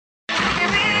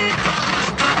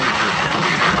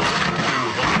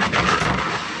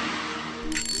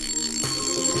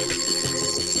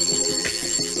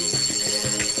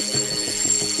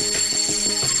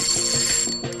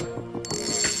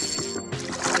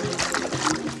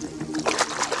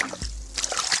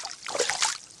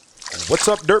What's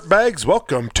up, dirtbags?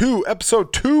 Welcome to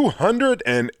episode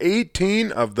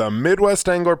 218 of the Midwest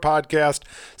Angler Podcast.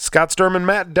 Scott Sturm and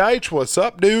Matt Deitch, what's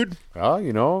up, dude?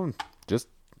 Well, just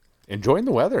enjoying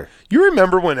the weather. You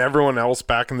remember when everyone else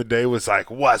back in the day was like,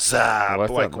 what's up?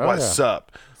 What's like, up? Oh, what's yeah.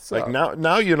 up? What's like up?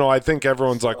 now, I think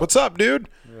everyone's like, what's up, dude?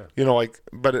 Yeah. You know, like,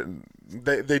 but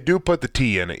they do put the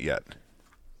T in it yet.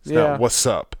 It's Yeah. not, what's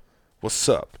up? What's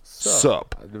up?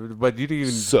 Sup. But you didn't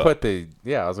even Sup. put the,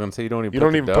 I was going to say you don't even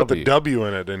Put the W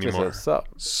in it anymore. Just a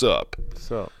sup.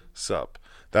 Sup.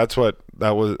 That's what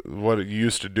it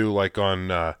used to do, like on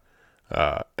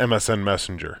MSN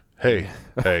Messenger. Hey,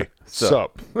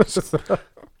 sup.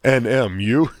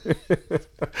 NMU.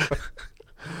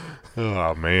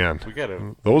 Oh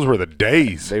man, those were the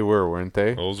days. They were, weren't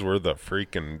they? Those were the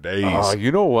freaking days. Oh,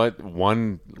 you know what?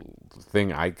 One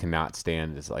thing I cannot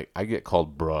stand is like I get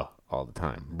called bruh all the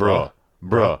time. Bruh.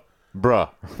 I'm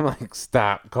like,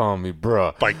 stop calling me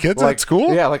bruh. By kids like, at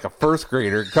school? Yeah, like a first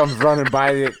grader comes running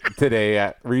by today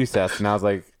at recess,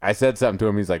 and I said something to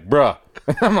him. He's like, bruh.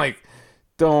 I'm like,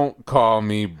 don't call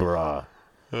me bruh.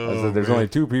 I said, there's only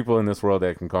two people in this world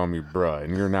that can call me bruh,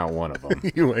 and you're not one of them.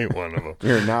 You ain't one of them.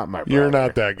 You're not my brother. You're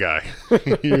not that guy.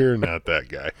 You're not that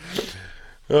guy.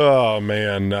 Oh,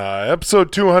 man.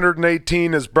 Episode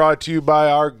 218 is brought to you by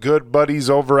our good buddies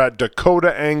over at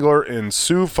Dakota Angler in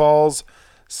Sioux Falls,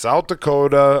 South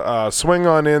Dakota. Swing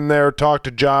on in there. Talk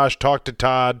to Josh. Talk to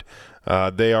Todd.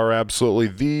 They are absolutely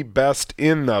the best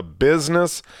in the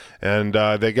business, and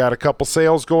they got a couple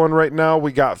sales going right now.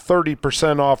 We got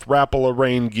 30% off Rapala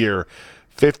rain gear,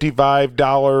 $55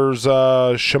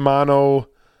 Shimano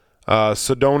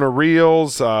Sedona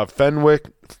reels, Fenwick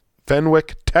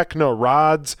Techno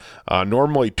rods,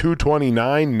 normally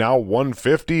 $229, now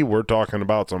 $150. We're talking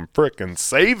about some frickin'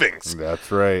 savings. That's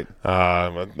right.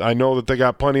 I know that they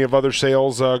got plenty of other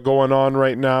sales going on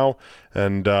right now.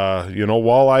 And,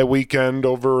 Walleye Weekend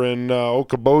over in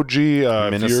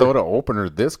Okoboji. Minnesota opener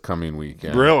this coming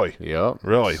weekend. Really? Yep.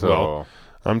 Really? So, well,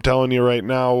 I'm telling you right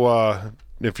now,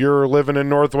 if you're living in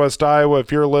Northwest Iowa,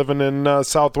 if you're living in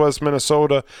Southwest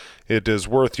Minnesota, it is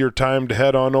worth your time to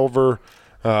head on over,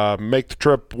 make the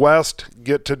trip west,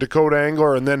 get to Dakota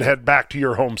Angler, and then head back to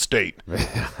your home state.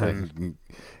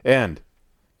 and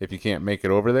if you can't make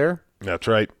it over there, That's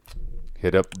right.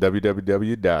 hit up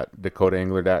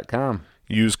www.dakotaangler.com.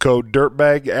 Use code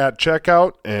DIRTBAG at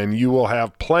checkout, and you will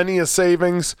have plenty of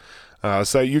savings so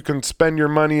that you can spend your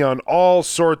money on all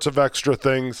sorts of extra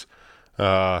things.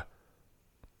 Well,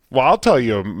 I'll tell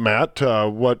you, Matt,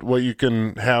 what you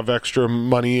can have extra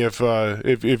money if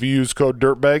you use code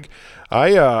DIRTBAG.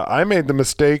 I made the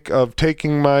mistake of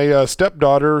taking my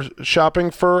stepdaughter shopping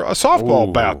for a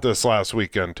softball bat this last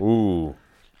weekend. Ooh.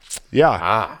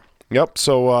 Yeah. Yep.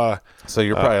 So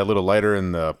you're probably a little lighter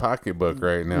in the pocketbook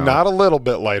right now. not a little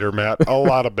bit lighter, Matt. A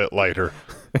lot of bit lighter.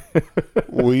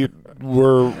 We're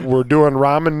doing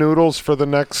ramen noodles for the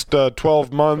next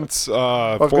 12 months.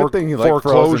 Good thing you like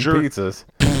frozen pizzas.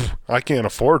 I can't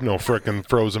afford no frickin'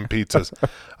 frozen pizzas.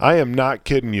 I am not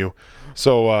kidding you.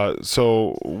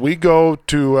 So we go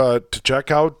to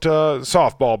check out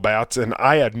softball bats, and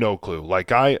I had no clue.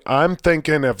 Like I'm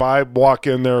thinking if I walk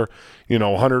in there,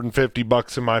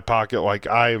 $150 in my pocket, like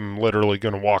I'm literally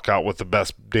going to walk out with the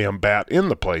best damn bat in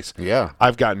the place. Yeah.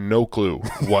 I've got no clue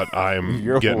what I'm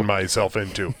getting myself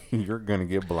into. You're going to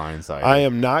get blindsided. I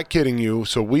am not kidding you.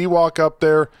 So we walk up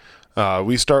there.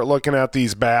 We start looking at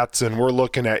these bats, and we're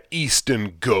looking at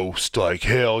Easton Ghost. Like,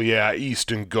 hell yeah,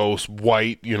 Easton Ghost,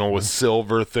 white, with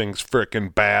silver, things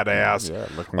frickin' badass. Yeah,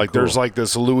 looking like, cool. There's like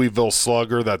this Louisville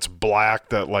Slugger that's black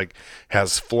that like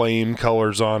has flame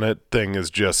colors on it. Thing is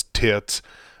just tits.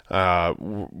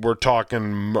 We're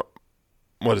talking,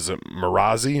 what is it,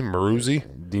 Marucci?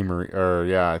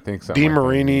 I think so.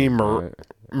 DeMarini,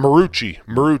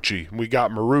 Marucci. We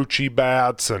got Marucci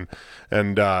bats, and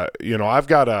I've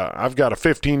got a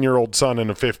 15-year-old son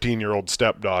and a 15-year-old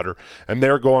stepdaughter, and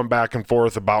they're going back and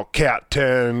forth about Cat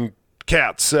 10,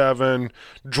 Cat 7,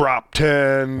 Drop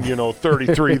 10,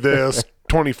 33 this,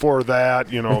 24 that,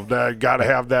 that got to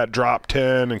have that Drop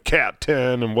 10 and Cat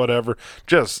 10 and whatever,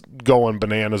 just going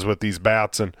bananas with these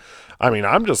bats. And I mean,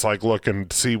 I'm just like looking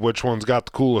to see which one's got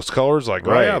the coolest colors. Like,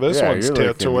 right. Oh yeah, this one's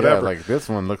tits or whatever. Yeah, like this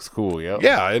one looks cool. Yep.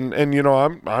 Yeah, and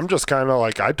I'm just kind of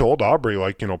like, I told Aubrey,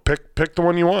 like, pick the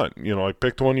one you want. Like,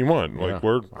 pick the one you want. Yeah.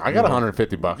 Like I got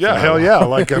 $150. Yeah, hell yeah.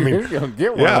 Like, I mean, You're gonna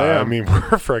get one. Yeah, I mean,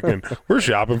 we're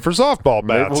shopping for softball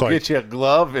Maybe bats. we'll get you a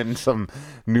glove and some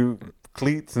new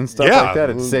cleats and stuff like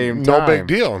that at the same time.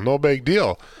 No big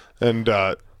deal. And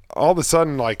all of a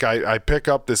sudden, like I pick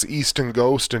up this Easton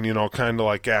Ghost and, kind of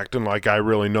like acting like I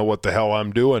really know what the hell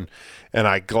I'm doing. And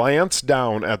I glance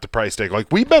down at the price tag. Like,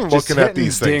 we've been looking at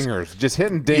these things. Just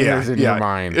hitting dingers in your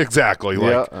mind. Exactly.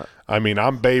 Like, I mean,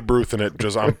 I'm Babe Ruthing it.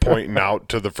 I'm pointing out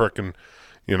to the frickin',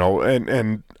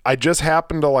 and I just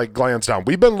happened to, like, glance down.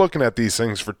 We've been looking at these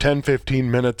things for 10,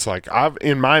 15 minutes. Like,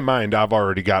 in my mind, I've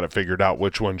already got it figured out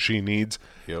which one she needs.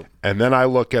 Yep. And then I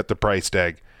look at the price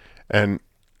tag, and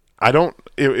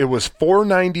it was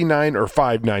 $4.99 or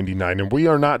 $5.99, and we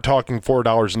are not talking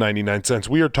 $4.99.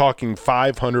 We are talking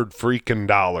 $500 freaking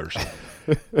dollars.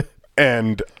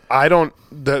 And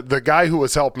the guy who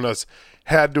was helping us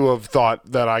had to have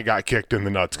thought that I got kicked in the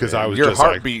nuts, because I was your just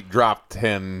heartbeat dropped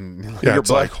 10. Yeah,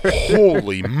 it's like,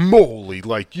 holy moly,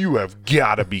 like, you have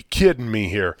got to be kidding me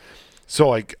here. So,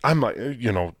 like, I'm like,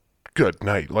 good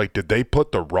night. Like, did they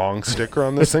put the wrong sticker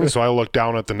on this thing? So I look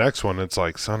down at the next one. It's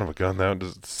like, son of a gun, that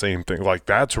is the same thing. Like,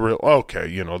 that's real.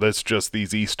 Okay, that's just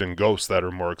these Easton Ghosts that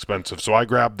are more expensive. So I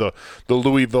grabbed the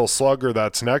Louisville Slugger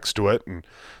that's next to it, and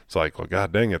it's like, well,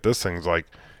 god dang it, this thing's like,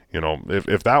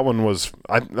 if that one was,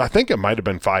 I think it might have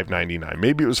been $5.99.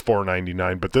 Maybe it was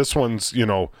 $4.99, but this one's,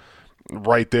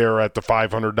 right there at the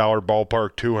 $500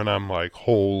 ballpark too. And I'm like,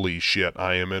 holy shit,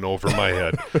 I am in over my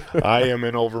head. I am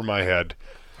in over my head.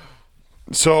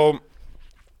 So,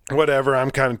 whatever,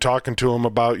 I'm kind of talking to him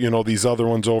about, these other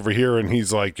ones over here, and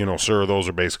he's like, sir, those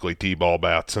are basically T-ball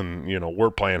bats, and,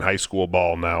 we're playing high school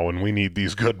ball now, and we need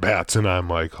these good bats. And I'm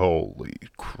like, holy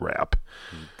crap.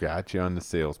 Got you on the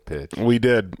sales pitch. We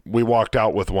did. We walked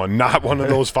out with one. Not one of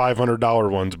those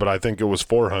 $500 ones, but I think it was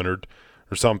 $400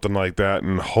 or something like that.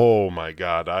 And, oh, my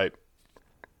God, I've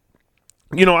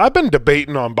been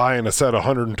debating on buying a set of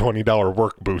 $120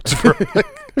 work boots. For,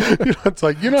 it's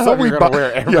like, how we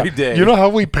wear every day. How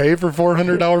we pay for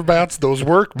 $400 bats? Those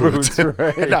work boots.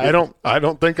 Right. And I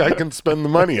don't think I can spend the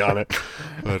money on it.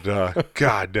 But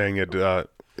god dang it,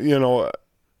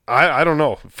 I don't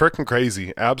know, freaking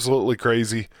crazy, absolutely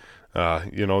crazy.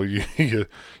 You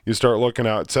start looking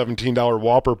at $17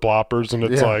 Whopper ploppers, and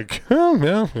it's like,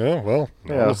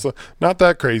 it's not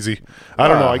that crazy. I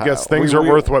don't know. I guess things are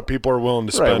worth what people are willing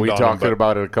to spend. We on talked them,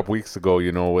 about it a couple weeks ago,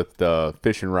 with the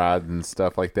fishing rods and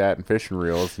stuff like that, and fishing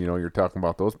reels. You're talking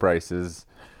about those prices.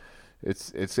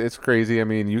 It's crazy. I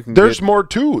mean, you can. There's more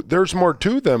to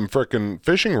them frickin'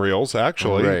 fishing reels.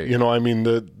 Actually, right.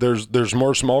 There's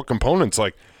more small components.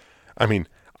 Like, I mean,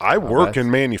 I work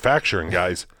in manufacturing,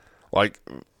 guys. Like,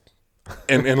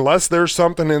 and unless there's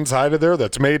something inside of there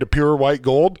that's made of pure white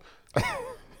gold,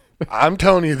 I'm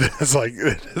telling you this, like,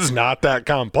 it is not that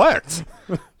complex.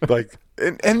 Like,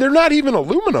 and they're not even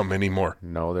aluminum anymore.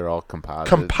 No, they're all composite.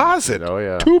 Composite. Oh,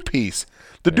 yeah. Two-piece.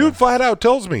 The dude flat out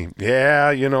tells me,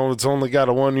 it's only got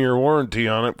a 1-year warranty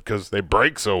on it because they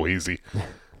break so easy.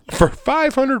 For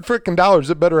 $500 frickin' dollars,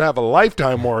 it better have a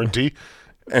lifetime warranty,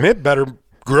 and it better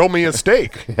grill me a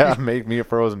steak. Yeah, make me a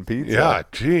frozen pizza. Yeah,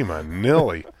 gee, my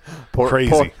nilly.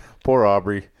 Crazy. Poor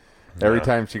Aubrey. Every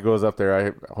time she goes up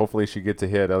there, hopefully she gets a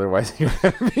hit. Otherwise, you're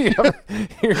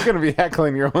gonna be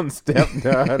heckling your own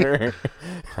stepdaughter.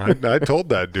 I told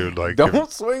that dude, like,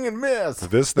 don't swing and miss. If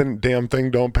this damn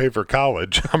thing don't pay for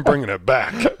college, I'm bringing it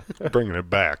back.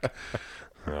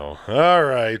 No. All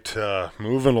right,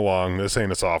 moving along. This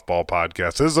ain't a softball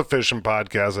podcast. This is a fishing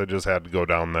podcast. I just had to go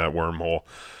down that wormhole.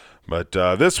 But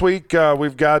this week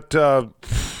we've got, I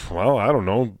don't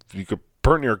know, you could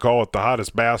pretty near call it the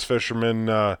hottest bass fisherman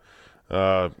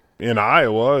in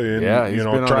Iowa,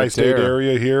 in tri-state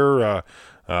area here.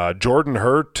 Jordan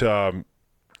Hirt,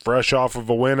 fresh off of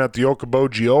a win at the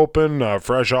Okoboji Open,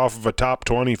 fresh off of a top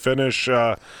 20 finish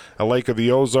at Lake of the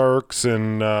Ozarks,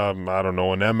 and an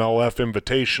MLF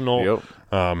Invitational.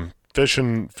 Yep.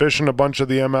 Fishing a bunch of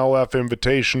the MLF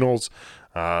Invitationals.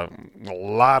 A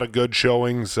lot of good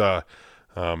showings. I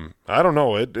don't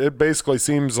know. It basically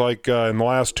seems like in the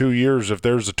last 2 years, if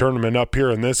there's a tournament up here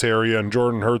in this area and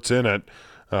Jordan Hurt's in it,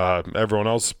 everyone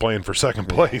else is playing for second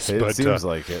place. It seems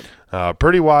like it.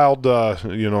 Pretty wild.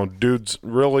 Dude's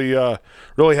really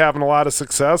having a lot of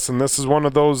success, and this is one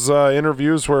of those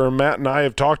interviews where Matt and I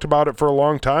have talked about it for a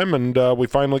long time, and we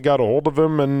finally got a hold of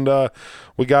him, and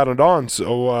we got it on.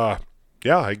 So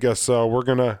I guess we're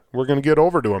gonna get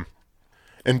over to him.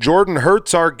 And Jordan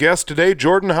Hurt's our guest today.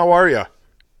 Jordan, how are you?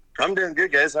 I'm doing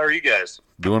good, guys. How are you guys?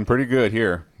 Doing pretty good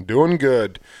here. Doing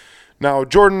good. Now,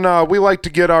 Jordan, we like to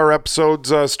get our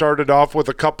episodes started off with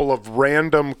a couple of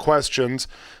random questions.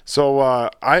 So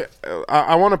I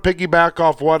want to piggyback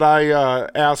off what I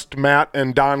asked Matt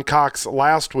and Don Cox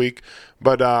last week,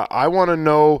 but I want to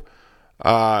know,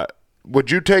 would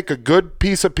you take a good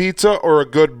piece of pizza or a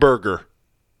good burger?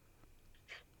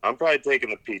 I'm probably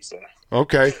taking the pizza.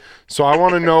 Okay. So I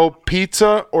want to know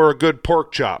pizza or a good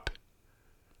pork chop?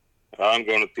 I'm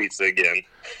going with pizza again.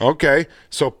 Okay.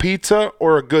 So pizza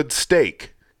or a good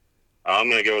steak? I'm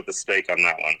going to go with the steak on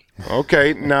that one.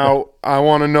 Okay. Now I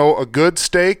want to know a good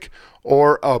steak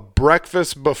or a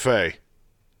breakfast buffet?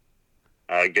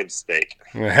 Good steak.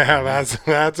 Yeah,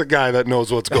 that's a guy that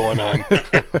knows what's going on.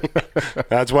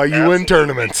 That's why you win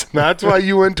tournaments. That's why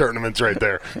you win tournaments right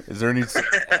there. Is there any?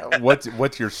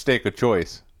 What's your steak of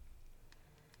choice?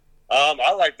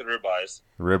 I like the ribeyes.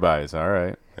 Ribeyes. All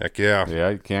right. Heck yeah. Yeah,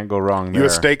 you can't go wrong there. You a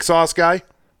steak sauce guy?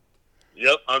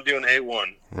 Yep, I'm doing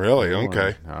A1. Really?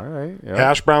 Okay. All right. Yep.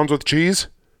 Hash browns with cheese?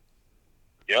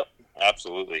 Yep,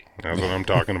 absolutely. That's what I'm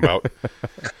talking about.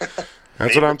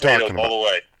 That's what I'm talking about. All the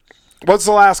way. What's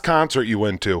the last concert you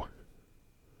went to?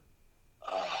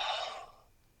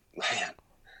 Man,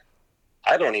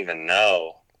 I don't even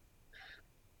know.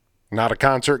 Not a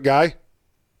concert guy?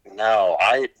 No,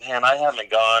 I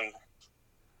haven't gone.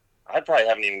 I probably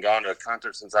haven't even gone to a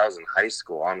concert since I was in high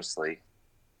school, honestly.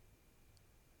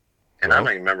 And I don't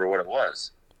even remember what it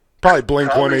was. Probably Blink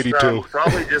 182.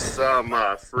 Probably just some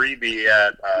freebie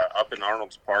at up in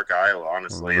Arnold's Park, Iowa,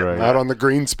 honestly. Right. Out on the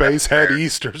green space, head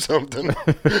east or something.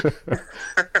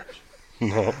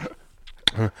 No.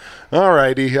 All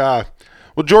righty. Well,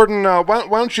 Jordan, why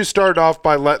don't you start off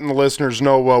by letting the listeners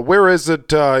know where is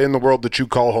it in the world that you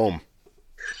call home?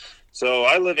 So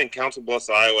I live in Council Bluffs,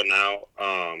 Iowa now.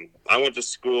 I went to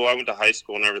school. I went to high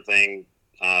school and everything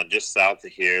just south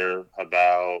of here,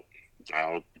 about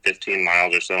 15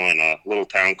 miles or so, in a little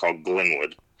town called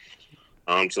Glenwood.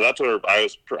 So that's where I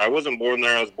was. I wasn't born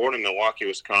there. I was born in Milwaukee,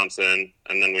 Wisconsin,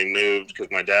 and then we moved because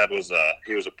my dad was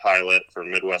a pilot for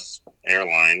Midwest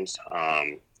Airlines,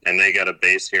 and they got a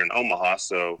base here in Omaha.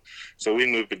 So we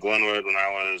moved to Glenwood when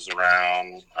I was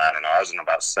around, I was in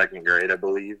about second grade, I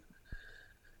believe.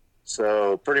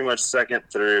 So pretty much second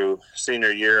through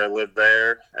senior year, I lived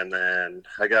there, and then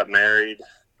I got married.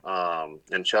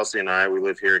 And Chelsea and we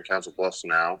live here in Council Bluffs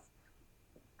now.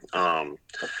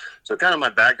 So kind of my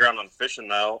background on fishing,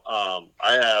 though.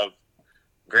 I have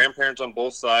grandparents on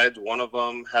both sides. One of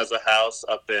them has a house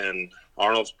up in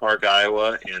Arnold's Park,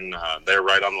 Iowa, and they're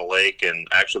right on the lake, and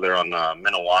actually they're on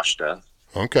Minnewaska.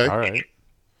 Okay. All right.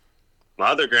 My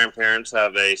other grandparents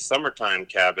have a summertime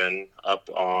cabin up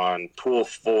on Pool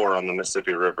 4 on the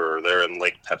Mississippi River. They're in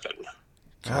Lake Pepin.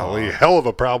 Golly, hell of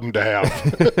a problem to have.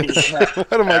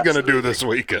 What am I going to do this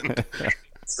weekend?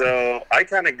 So I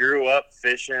kind of grew up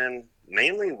fishing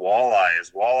mainly walleyes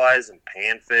and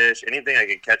panfish, anything I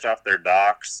could catch off their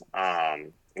docks.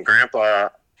 Grandpa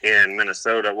in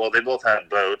Minnesota, well, they both had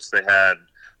boats. They had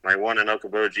my one in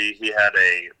Okoboji. He had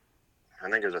I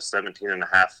think it was a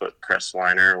 17.5-foot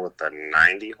Crestliner with a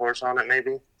 90 horse on it,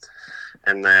 maybe.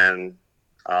 And then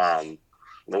the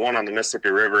one on the Mississippi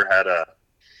River had a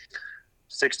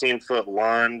 16-foot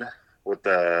Lund with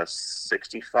a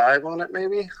 65 on it,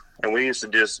 maybe. And we used to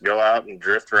just go out and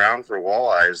drift around for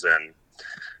walleyes. And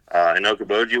in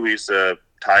Okoboji, we used to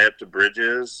tie up to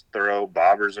bridges, throw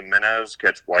bobbers and minnows,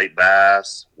 catch white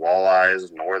bass,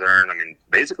 walleyes, northern. I mean,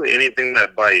 basically anything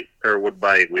that would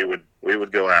bite, we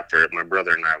would go after it. My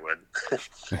brother and I would.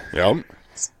 Yep.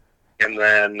 And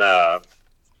then,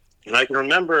 and I can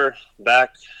remember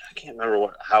back, I can't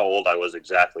remember how old I was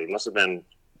exactly. It must have been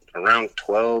around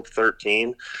 12,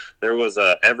 13. There was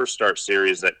a Everstart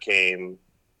series that came.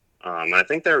 I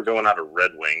think they were going out of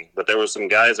Red Wing, but there was some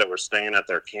guys that were staying at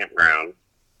their campground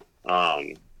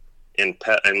in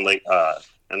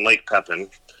Lake Pepin.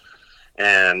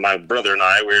 And my brother and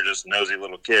I, we were just nosy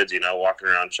little kids, walking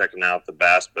around checking out the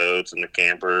bass boats and the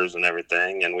campers and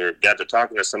everything. And we got to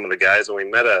talking to some of the guys, and we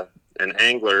met an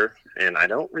angler, and I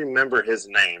don't remember his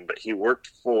name, but he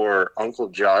worked for Uncle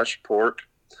Josh Pork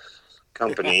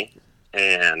Company.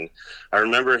 And I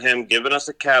remember him giving us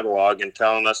a catalog and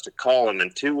telling us to call him in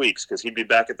 2 weeks because he'd be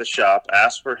back at the shop,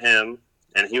 ask for him,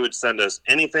 and he would send us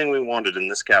anything we wanted in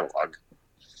this catalog.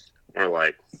 We're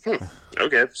like,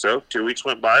 okay. So 2 weeks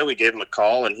went by. We gave him a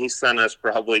call, and he sent us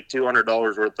probably $200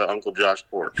 worth of Uncle Josh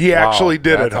pork. He actually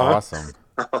did it, huh? Awesome.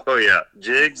 Oh, yeah.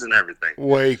 Jigs and everything.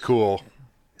 Way cool.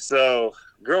 So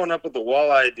growing up with the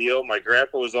walleye deal, my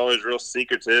grandpa was always real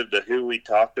secretive to who we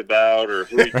talked about or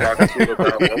who we talked to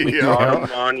about what we caught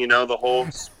him on,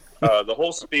 the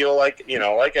whole spiel, like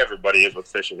everybody is with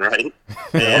fishing, right?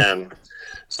 And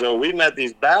so we met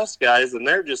these bass guys, and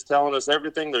they're just telling us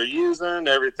everything they're using,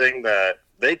 everything that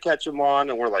they catch them on,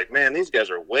 and we're like, man, these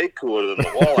guys are way cooler than the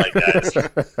walleye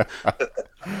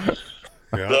guys.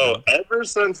 Yeah. So ever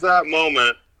since that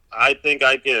moment, I think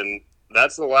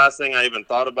that's the last thing I even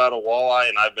thought about a walleye,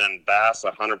 and I've been bass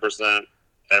 100%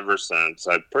 ever since.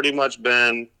 I've pretty much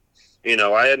been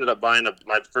I ended up buying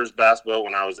my first bass boat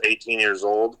when I was 18 years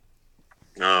old.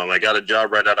 I got a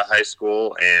job right out of high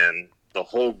school, and the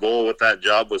whole goal with that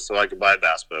job was so I could buy a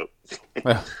bass boat.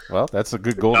 Well, that's a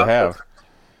good goal to have.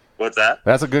 What's that?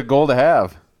 That's a good goal to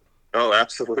have. Oh,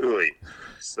 absolutely.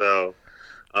 So,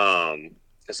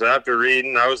 so after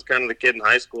reading, I was kind of the kid in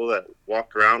high school that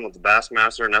walked around with the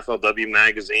Bassmaster and FLW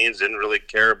magazines, didn't really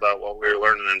care about what we were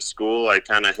learning in school. I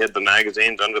kind of hid the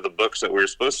magazines under the books that we were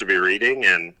supposed to be reading,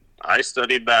 and I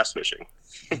studied bass fishing.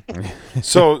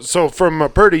 So from a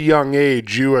pretty young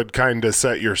age, you had kind of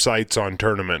set your sights on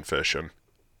tournament fishing.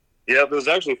 Yeah, it was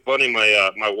actually funny.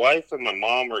 My wife and my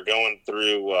mom were going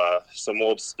through some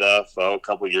old stuff a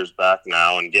couple years back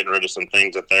now, and getting rid of some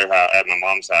things at their house, at my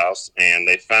mom's house, and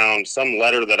they found some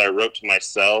letter that I wrote to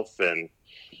myself, and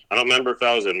I don't remember if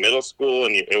I was in middle school,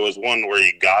 and it was one where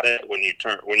you got it when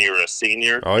you were a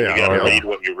senior. Oh yeah, you got to read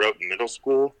what you wrote in middle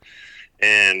school,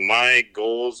 and my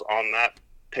goals on that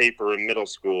paper in middle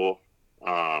school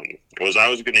was I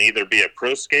was going to either be a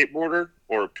pro skateboarder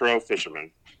or a pro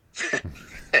fisherman.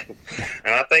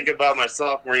 And I think about my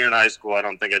sophomore year in high school, I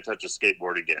don't think I'd touch a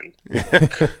skateboard again.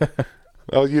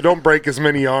 Well, you don't break as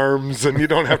many arms, and you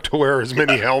don't have to wear as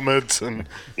many helmets, and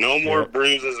no more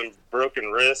bruises and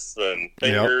broken wrists and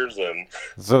fingers. And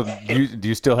so, do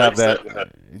you still have that?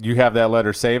 You have that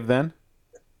letter saved then?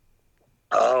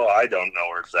 Oh, I don't know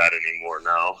where it's at anymore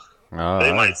now.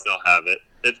 They might still have it.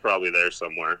 It's probably there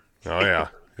somewhere. Oh yeah.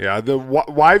 Yeah, the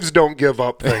wives don't give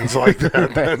up things like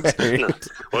that.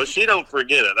 Well, she don't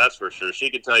forget it, that's for sure. She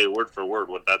could tell you word for word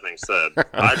what that thing said.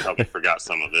 I probably forgot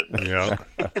some of it.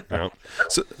 Yeah.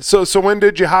 So when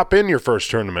did you hop in your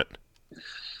first tournament?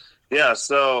 Yeah,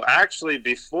 so actually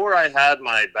before I had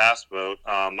my bass boat,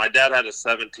 my dad had a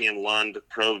 17 Lund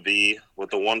Pro V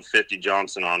with a 150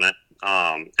 Johnson on it.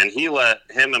 And he let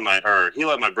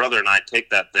my brother and I take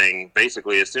that thing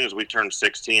basically as soon as we turned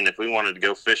 16. If we wanted to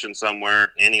go fishing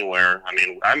somewhere, anywhere. I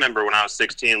mean, I remember when I was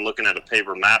 16 looking at a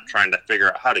paper map trying to figure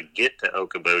out how to get to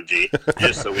Okoboji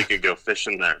just so we could go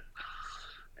fishing there.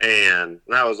 And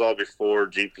that was all before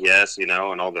GPS,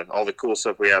 and all the cool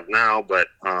stuff we have now. But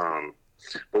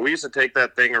we used to take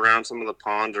that thing around some of the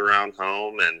ponds around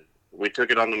home, and we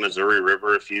took it on the Missouri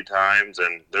River a few times,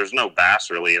 and there's no bass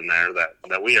really in there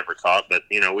that we ever caught. But,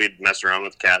 we'd mess around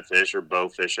with catfish or bow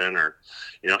fishing or,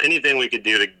 anything we could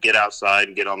do to get outside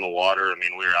and get on the water. I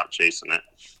mean, we were out chasing it.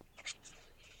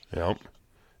 Yep.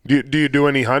 Do you do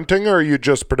any hunting, or are you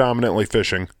just predominantly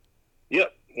fishing?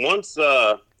 Yep. Once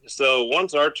our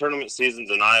tournament seasons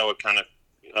in Iowa kind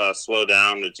of slow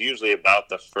down, it's usually about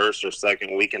the first or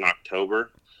second week in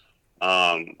October.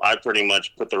 I pretty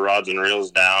much put the rods and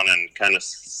reels down and kind of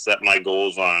set my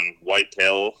goals on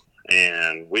whitetail,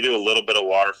 and we do a little bit of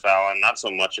waterfowling, not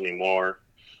so much anymore.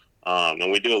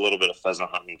 And we do a little bit of pheasant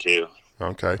hunting too.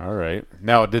 Okay. All right.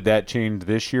 Now, did that change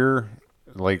this year?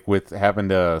 Like with having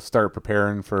to start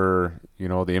preparing for, the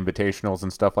invitationals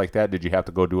and stuff like that? Did you have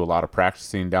to go do a lot of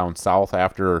practicing down south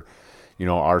after,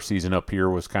 our season up here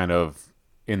was kind of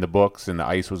in the books and the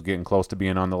ice was getting close to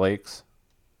being on the lakes?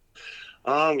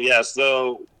 Yeah,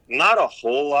 so not a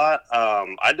whole lot.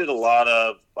 I do a lot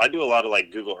of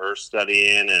like Google Earth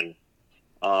studying, and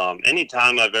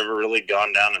anytime I've ever really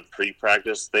gone down and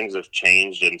pre-practice, things have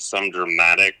changed in some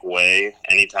dramatic way.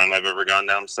 Anytime I've ever gone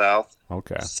down south.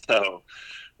 Okay. So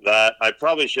that I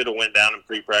probably should have went down and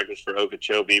pre-practice for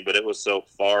Okeechobee, but it was so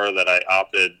far that I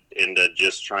opted into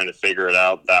just trying to figure it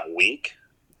out that week.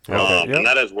 Okay. And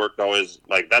that has worked always.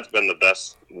 Like, that's been the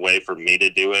best way for me to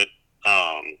do it.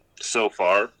 So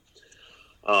far,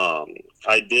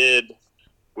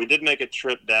 we did make a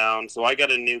trip down. So I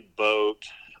got a new boat.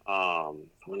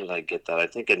 When did I get that? I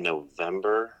think in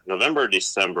November or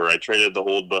December. I traded the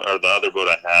old boat, or the other boat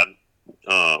I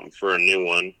had, for a new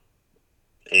one.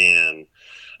 And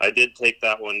I did take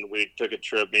that one. We took a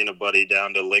trip, me and a buddy,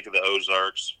 down to Lake of the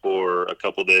Ozarks for a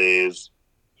couple days.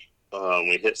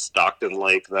 We hit Stockton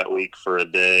Lake that week for a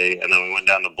day, and then we went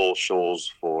down to Bull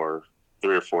Shoals for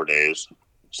 3 or 4 days.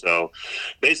 So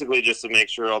basically just to make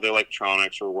sure all the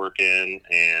electronics were working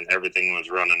and everything was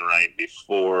running right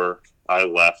before I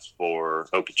left for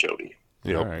Okeechobee.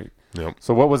 Yep. All right. Yep.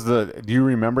 So do you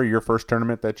remember your first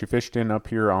tournament that you fished in up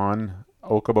here on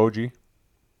Okoboji?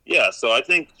 Yeah, so I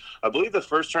believe the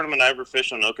first tournament I ever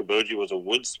fished on Okoboji was a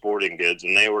Wood Sporting Goods,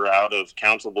 and they were out of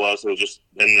Council Bluffs. It was just,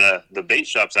 and the bait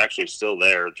shop's actually still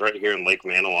there. It's right here in Lake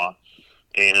Manawa.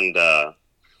 And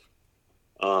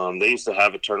they used to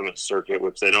have a tournament circuit,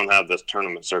 which they don't have this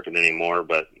tournament circuit anymore,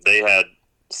 but they had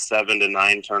 7 to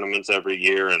 9 tournaments every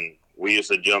year, and we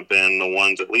used to jump in the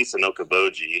ones, at least in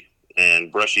Okoboji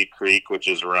and Brushy Creek, which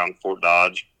is around Fort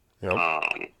Dodge. Yep.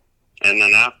 And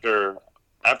then after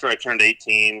after I turned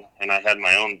 18 and I had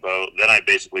my own boat, then I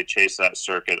basically chased that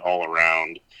circuit all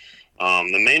around.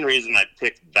 The main reason I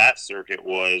picked that circuit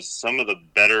was some of the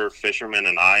better fishermen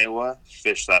in Iowa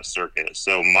fish that circuit.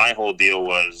 So my whole deal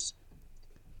was,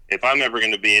 if I'm ever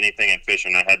going to be anything in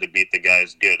fishing, I had to beat the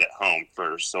guys good at home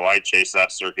first. So I chased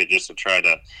that circuit just to try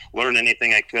to learn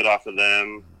anything I could off of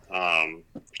them,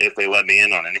 if they let me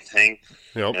in on anything,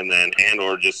 Yep.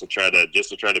 or just to try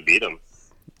to beat them.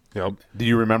 Yep. Do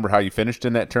you remember how you finished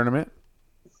in that tournament?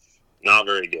 Not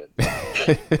very good.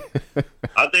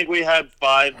 I think we had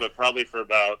 5, but probably for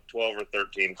about 12 or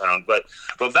 13 pounds. But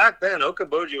back then,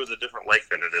 Okoboji was a different lake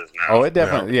than it is now. Oh, it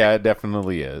definitely, it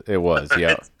definitely is. It was,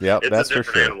 yeah, it's that's a for different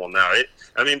sure. animal now.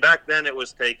 Back then it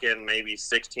was taking maybe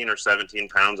 16 or 17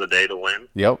 pounds a day to win.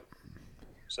 Yep.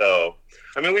 So,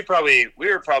 we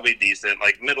were probably decent,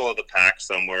 like middle of the pack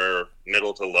somewhere,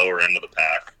 middle to lower end of the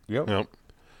pack. Yep.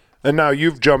 And now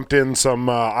you've jumped in some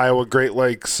Iowa Great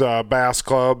Lakes Bass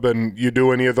Club, and you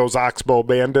do any of those Oxbow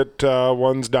Bandit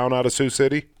ones down out of Sioux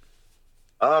City?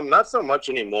 Not so much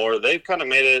anymore. They've kind of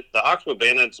made it, the Oxbow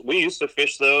Bandits, we used to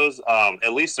fish those,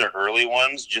 at least the early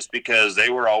ones, just because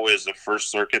they were always the first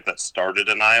circuit that started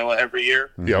in Iowa every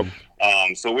year. Yep.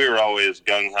 So we were always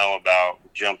gung-ho about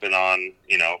jumping on,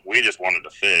 we just wanted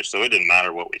to fish, so it didn't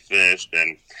matter what we fished.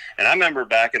 And I remember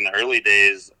back in the early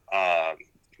days,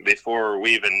 before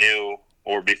we even knew,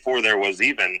 or before there was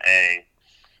even a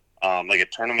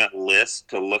tournament list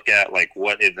to look at, like,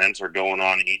 what events are going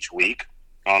on each week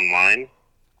online,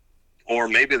 or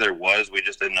maybe there was, we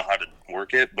just didn't know how to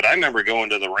work it. But I remember going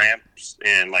to the ramps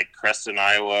in, like, Creston,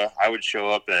 Iowa. I would show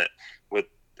up with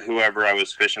whoever I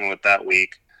was fishing with that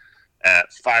week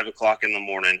at 5 o'clock in the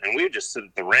morning, and we would just sit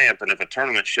at the ramp, and if a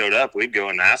tournament showed up, we'd go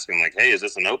and ask them, like, hey, is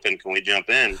this an open? Can we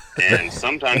jump in? And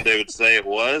sometimes they would say it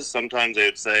was. Sometimes they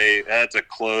would say, it's a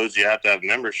closed, you have to have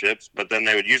memberships. But then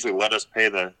they would usually let us pay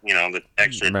the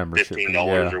extra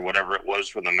 $15 or whatever it was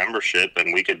for the membership,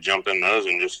 and we could jump in those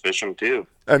and just fish them too.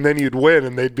 And then you'd win,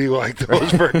 and they'd be like,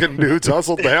 those freaking dudes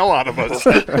hustled the hell out of us.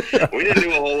 We didn't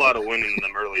do a whole lot of winning in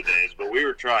them early days, but we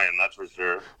were trying, that's for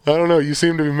sure. I don't know. You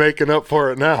seem to be making up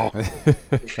for it now.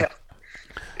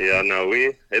 Yeah, no,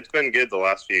 it's been good the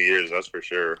last few years, that's for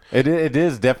sure. It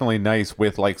is definitely nice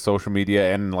with, like, social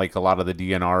media and, like, a lot of the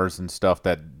DNRs and stuff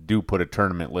that do put a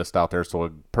tournament list out there, so a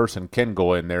person can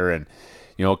go in there and,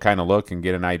 kind of look and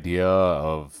get an idea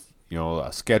of, a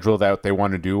schedule that they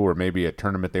want to do, or maybe a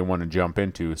tournament they want to jump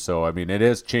into. So, it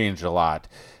has changed a lot.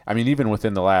 Even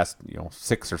within the last,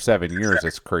 6 or 7 years,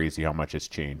 it's crazy how much it's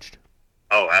changed.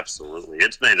 Oh, absolutely.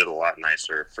 It's made it a lot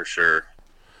nicer, for sure.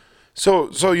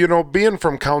 So being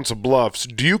from Council Bluffs,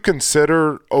 do you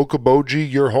consider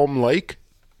Okoboji your home lake?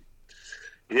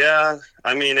 Yeah,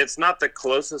 it's not the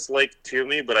closest lake to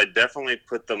me, but I definitely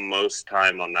put the most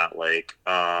time on that lake.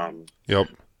 Yep.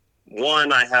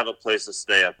 One, I have a place to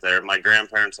stay up there. My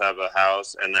grandparents have a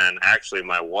house, and then actually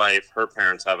my wife, her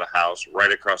parents have a house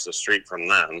right across the street from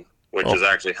them, which is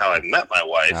actually how I met my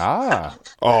wife. Ah.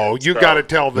 Oh, you got to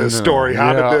tell this story.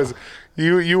 How did this?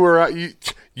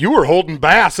 You were holding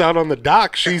bass out on the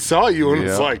dock. She saw you and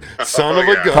was like, son of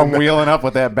a gun. Come wheeling up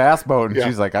with that bass boat, and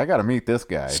she's like, I got to meet this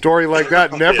guy. Story like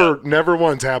that never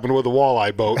once happened with a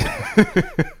walleye boat.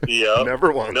 Yeah.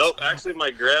 Never once. Nope. Actually,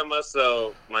 my grandma,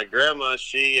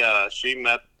 she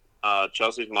met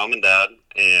Chelsea's mom and dad,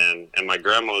 and my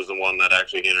grandma was the one that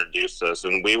actually introduced us.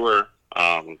 And we were,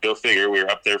 go figure, we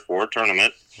were up there for a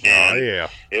tournament. And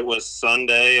it was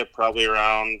Sunday at probably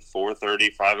around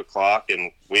 4:30, 5 o'clock,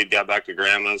 and we got back to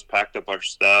Grandma's, packed up our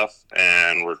stuff,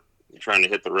 and we're trying to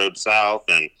hit the road south.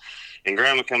 And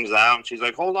Grandma comes out, and she's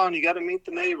like, hold on, you got to meet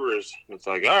the neighbors. And it's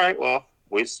like, all right, well,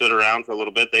 we stood around for a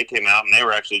little bit. They came out, and they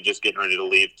were actually just getting ready to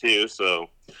leave too. So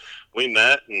we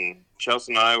met, and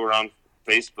Chelsea and I were on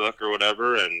Facebook or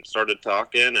whatever and started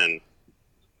talking, and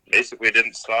basically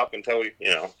didn't stop until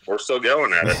we're still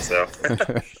going at it. So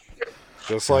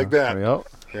just like that.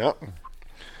 Yep.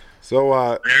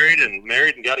 So married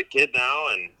and got a kid now,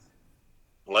 and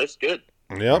life's good.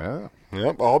 Yep.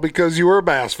 All because you were a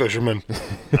bass fisherman.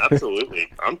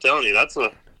 Absolutely. I'm telling you,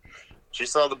 she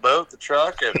saw the boat, the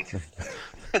truck, and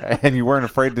and you weren't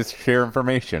afraid to share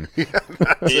information.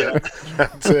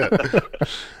 That's it.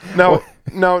 Now,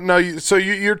 so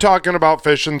you're talking about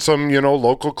fishing some,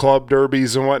 local club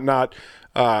derbies and whatnot.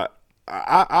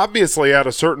 Obviously, at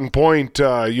a certain point,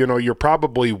 you're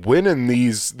probably winning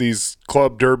these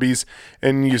club derbies,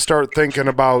 and you start thinking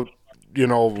about,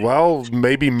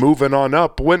 maybe moving on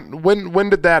up. When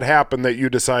did that happen that you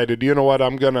decided, you know what,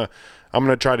 I'm gonna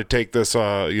try to take this,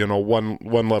 one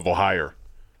level higher?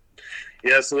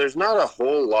 Yeah, so there's not a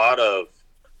whole lot of,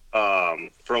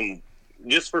 from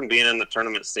just from being in the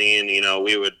tournament scene,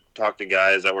 we would talk to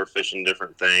guys that were fishing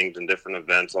different things and different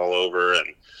events all over,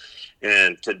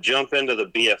 and to jump into the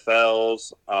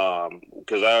BFLs,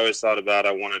 because I always thought about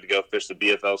I wanted to go fish the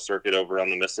BFL circuit over on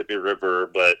the Mississippi River,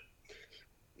 but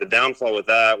the downfall with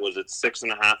that was it's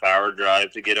 6.5 hour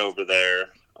drive to get over there,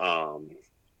 and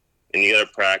you got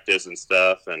to practice and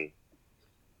stuff, and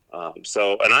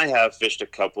and I have fished a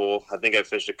couple. I think I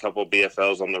fished a couple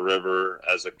BFLs on the river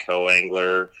as a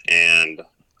co-angler, and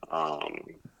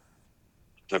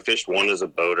I fished one as a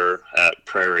boater at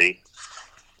Prairie.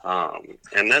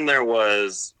 And then there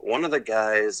was one of the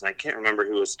guys, I can't remember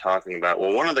who was talking about.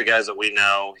 Well, one of the guys that we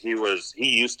know, he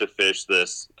used to fish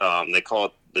this, they call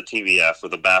it the TVF, or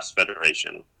the Bass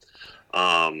Federation.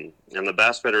 And the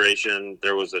Bass Federation,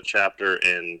 there was a chapter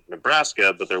in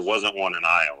Nebraska, but there wasn't one in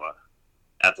Iowa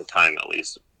at the time, at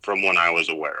least, from one I was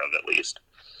aware of, at least.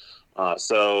 A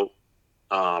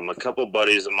couple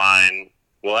buddies of mine,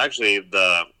 well, actually,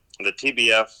 the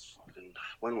TBF,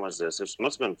 when was this? This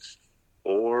must have been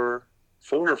 4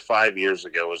 or 5 years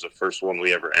ago was the first one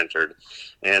we ever entered,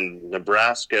 and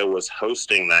Nebraska was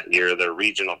hosting that year their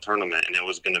regional tournament, and it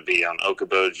was going to be on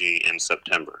Okoboji in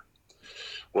September.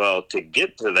 Well, to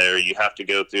get to there, you have to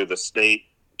go through the state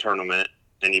tournament,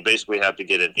 and you basically have to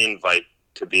get an invite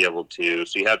to be able to,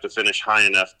 so you have to finish high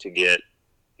enough to get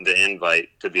the invite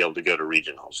to be able to go to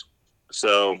regionals.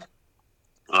 So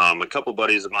a couple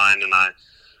buddies of mine and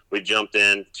we jumped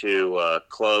into a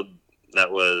club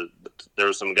there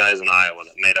were some guys in Iowa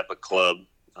that made up a club,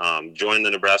 joined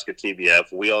the Nebraska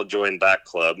TBF. We all joined that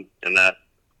club, and that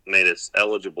made us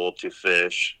eligible to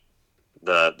fish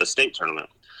the state tournament.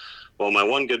 Well, my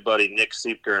one good buddy, Nick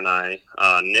Siepker,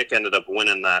 and Nick ended up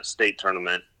winning that state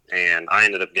tournament, and I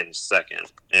ended up getting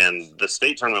second. And the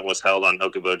state tournament was held on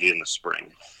Okoboji in the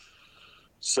spring.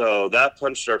 So that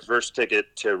punched our first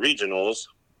ticket to regionals.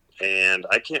 And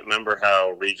I can't remember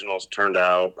how regionals turned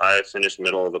out. I finished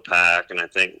middle of the pack, and I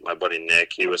think my buddy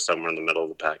Nick, he was somewhere in the middle of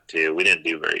the pack too. We didn't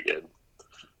do very good.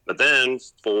 But then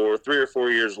for 3 or 4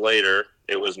 years later,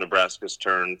 it was Nebraska's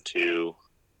turn to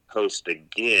host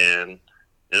again.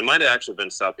 And it might have actually been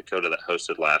South Dakota that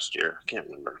hosted last year. I can't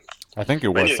remember. I think it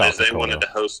was South Dakota. They wanted to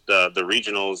host the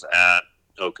regionals at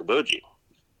Okoboji.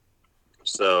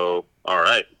 So, all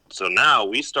right. So now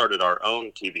we started our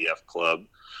own TBF club.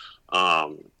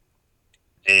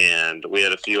 And we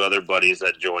had a few other buddies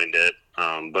that joined it,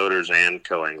 boaters and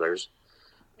co-anglers.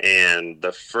 And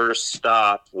the first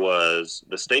stop was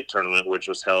the state tournament, which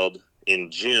was held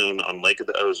in June on Lake of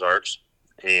the Ozarks.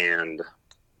 And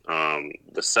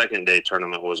the second day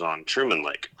tournament was on Truman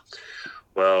Lake.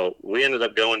 Well, we ended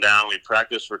up going down. We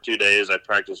practiced for 2 days. I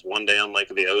practiced one day on Lake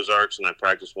of the Ozarks, and I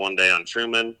practiced one day on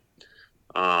Truman.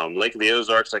 Lake of the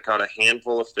Ozarks, I caught a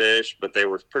handful of fish, but they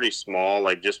were pretty small,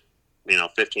 like just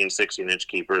 15, 16-inch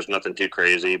keepers, nothing too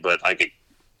crazy, but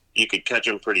you could catch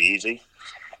them pretty easy.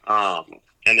 And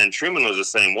then Truman was the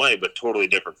same way, but totally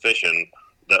different fishing.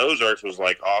 The Ozarks was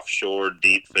like offshore,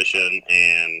 deep fishing,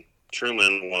 and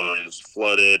Truman was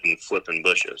flooded and flipping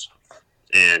bushes.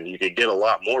 And you could get a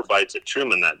lot more bites at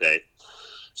Truman that day.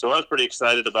 So I was pretty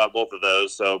excited about both of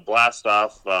those. So blast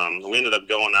off, we ended up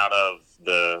going out of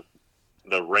the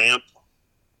ramp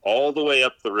all the way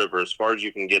up the river as far as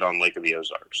you can get on Lake of the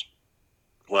Ozarks.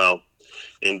 Well,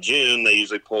 in June, they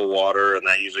usually pull water, and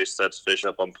that usually sets fish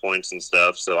up on points and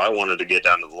stuff. So I wanted to get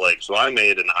down to the lake. So I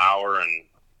made an hour and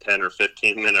 10 or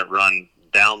 15-minute run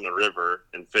down the river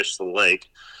and fished the lake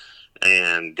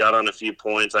and got on a few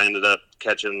points. I ended up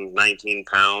catching 19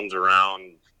 pounds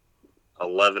around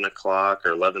 11 o'clock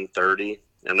or 11:30.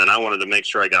 And then I wanted to make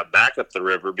sure I got back up the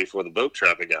river before the boat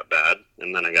traffic got bad.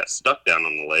 And then I got stuck down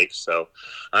on the lake. So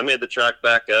I made the track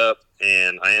back up,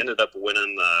 and I ended up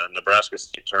winning the Nebraska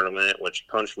State Tournament, which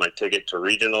punched my ticket to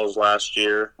regionals last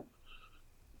year.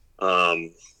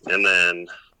 And then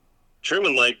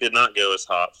Truman Lake did not go as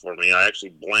hot for me. I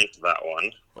actually blanked that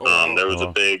one. There was a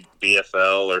big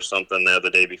BFL or something the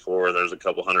day before. There was a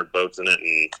couple hundred boats in it,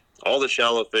 and all the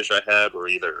shallow fish I had were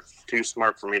either too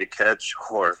smart for me to catch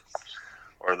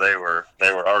or they were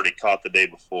already caught the day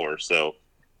before. So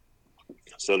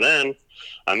then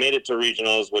I made it to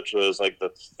regionals, which was like the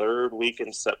third week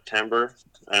in September.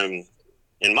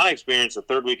 In my experience, the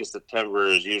third week of September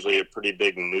is usually a pretty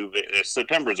big move.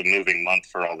 September is a moving month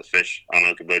for all the fish on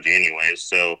Okoboji anyways.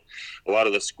 So a lot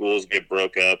of the schools get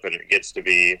broke up, and it gets to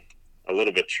be a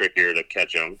little bit trickier to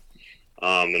catch them.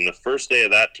 And the first day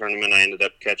of that tournament, I ended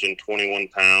up catching 21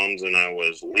 pounds, and I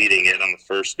was leading it on the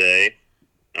first day.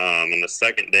 And the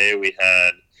second day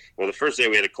the first day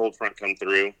we had a cold front come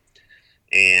through,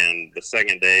 and the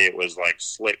second day it was like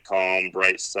slick, calm,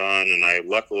 bright sun. And I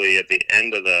luckily at the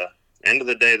end of the end of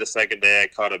the day, the second day, I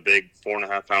caught a big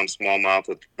 4.5-pound smallmouth,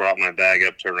 which brought my bag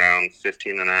up to around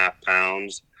 15.5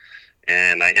 pounds.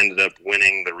 And I ended up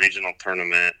winning the regional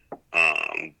tournament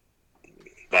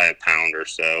by a pound or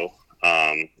so.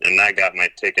 And that got my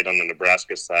ticket on the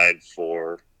Nebraska side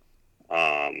for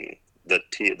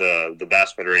the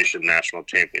Bass Federation National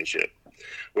Championship,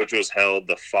 which was held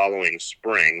the following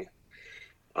spring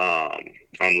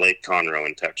on Lake Conroe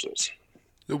in Texas.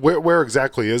 Where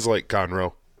exactly is Lake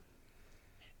Conroe?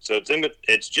 So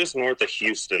it's just north of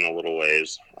Houston a little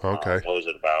ways. Okay. What was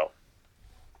it, about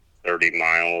 30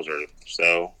 miles or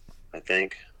so, I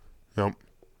think. Yep.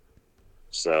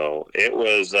 So it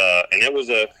was, and it was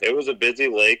a busy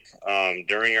lake.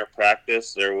 During our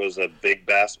practice, there was a big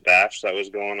bass bash that was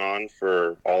going on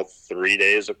for all 3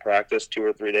 days of practice, 2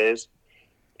 or 3 days,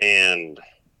 and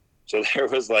so there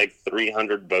was like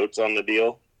 300 boats on the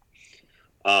deal,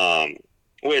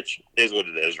 which is what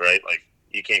it is, right? Like,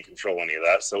 you can't control any of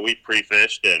that. So we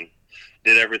pre-fished and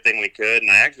did everything we could,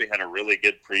 and I actually had a really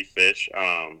good pre-fish.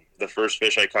 The first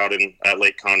fish I caught at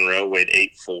Lake Conroe weighed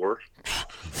 8.4.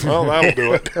 Well, that'll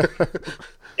do it.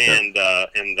 And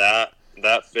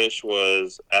that fish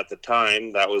was, at the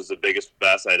time, that was the biggest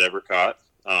bass I'd ever caught.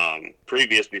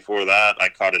 Before that, I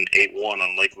caught an 8.1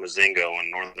 on Lake Mazingo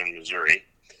in northern Missouri.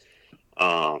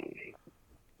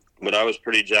 But I was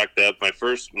pretty jacked up. My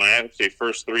first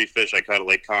 3 fish I caught at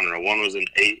Lake Conroe. One was an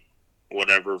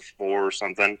 8.4 or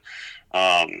something.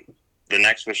 The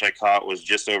next fish I caught was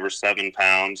just over 7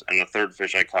 pounds, and the third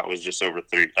fish I caught was just over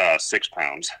 6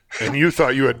 pounds. And you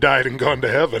thought you had died and gone to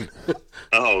heaven.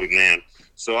 Oh, man.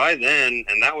 So and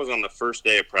that was on the first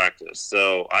day of practice.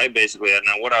 So I basically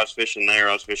now what I was fishing there,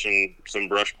 I was fishing some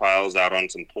brush piles out on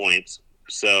some points.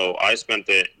 So I spent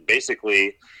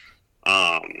basically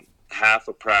half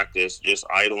of practice just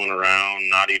idling around,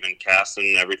 not even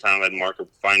casting. Every time I'd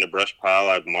find a brush pile,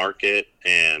 I'd mark it,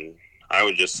 and I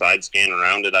would just side scan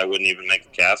around it. I wouldn't even make a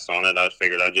cast on it. I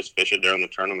figured I'd just fish it during the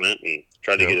tournament and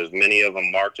try to get as many of them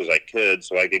marked as I could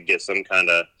so I could get some kind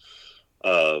of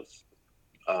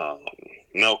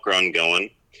milk run going.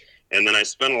 And then I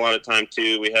spent a lot of time,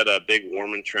 too. We had a big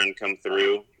warming trend come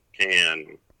through,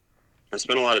 and I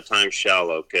spent a lot of time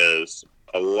shallow because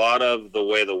a lot of the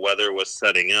way the weather was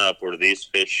setting up where these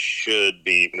fish should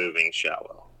be moving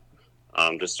shallow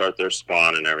to start their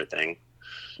spawn and everything.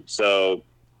 So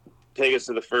take us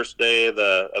to the first day of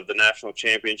the national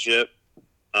championship.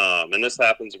 And this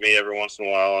happens to me every once in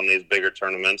a while on these bigger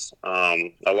tournaments.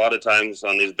 A lot of times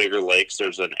on these bigger lakes,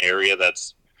 there's an area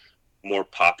that's more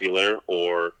popular,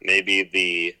 or maybe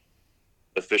the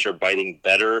fish are biting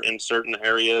better in certain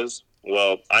areas.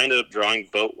 Well, I ended up drawing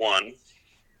boat 1,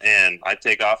 and I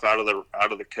take off out of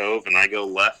the cove, and I go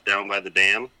left down by the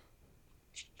dam.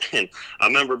 And I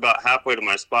remember about halfway to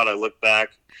my spot, I looked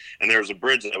back, and there was a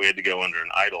bridge that we had to go under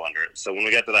and idle under it. So when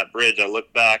we got to that bridge, I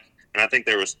looked back, and I think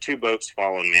there was 2 boats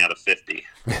following me out of 50.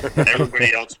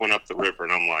 Everybody else went up the river,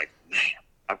 and I'm like, man,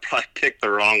 I probably picked the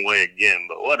wrong way again,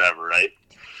 but whatever, right?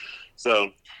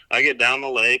 So I get down the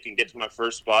lake and get to my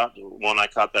first spot, one I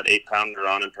caught that 8-pounder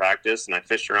on in practice, and I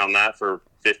fished around that for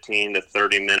 15 to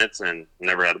 30 minutes and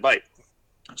never had a bite.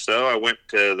 So I went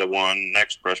to the one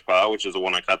next brush pile, which is the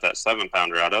one I caught that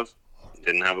 7-pounder out of.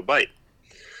 Didn't have a bite.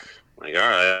 Like, all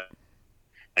right,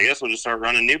 I guess we'll just start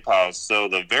running new piles. So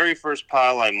the very first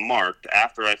pile I marked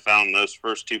after I found those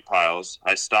first 2 piles,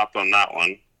 I stopped on that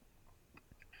one,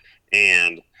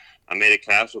 and I made a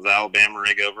cast with the Alabama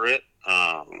rig over it.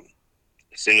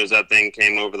 As soon as that thing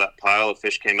came over that pile, a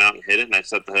fish came out and hit it, and I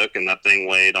set the hook, and that thing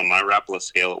weighed, on my Rapala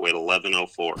scale, it weighed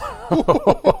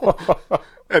 11.04.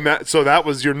 And that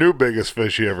was your new biggest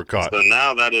fish you ever caught. So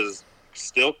now that is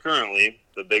still currently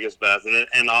the biggest bass,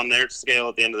 and on their scale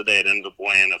at the end of the day, it ended up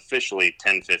weighing officially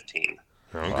 10.15.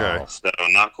 Okay. Wow. So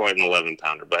not quite an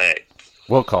 11-pounder, but hey.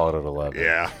 We'll call it an 11.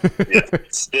 Yeah. Yeah,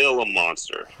 it's still a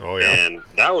monster. Oh, yeah. And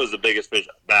that was the biggest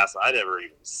bass I'd ever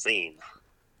even seen.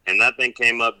 And that thing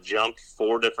came up, jumped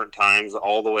 4 different times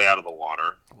all the way out of the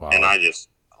water. Wow. And I just,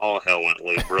 all hell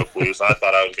broke loose. I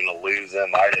thought I was going to lose him.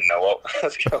 I didn't know what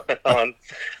was going on.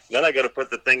 Then I got to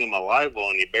put the thing in my live well,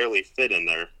 and he barely fit in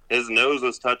there. His nose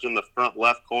was touching the front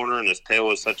left corner, and his tail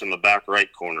was touching the back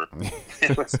right corner.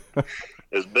 It was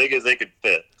as big as they could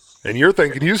fit. And you're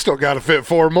thinking you still got to fit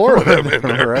 4 more of them in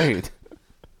there. Right.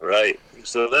 Right.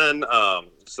 So then,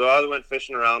 so I went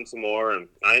fishing around some more, and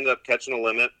I ended up catching a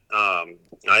limit.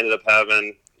 I ended up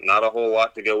having not a whole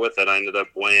lot to go with it. I ended up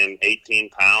weighing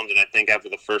 18 pounds, and I think after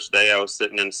the first day, I was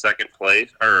sitting in second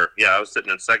place. I was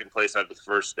sitting in second place after the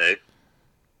first day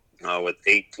with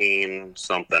 18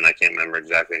 something. I can't remember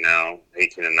exactly now,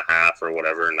 18 and a half or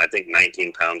whatever, and I think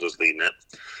 19 pounds was leading it.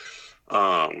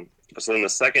 So then the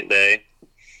second day,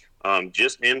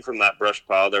 just in from that brush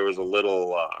pile, there was a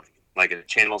little, like a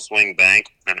channel swing bank,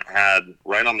 and it had,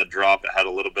 right on the drop, it had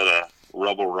a little bit of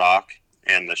rubble rock,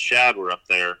 and the shad were up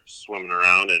there swimming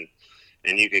around, and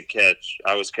you could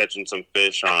I was catching some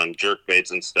fish on jerk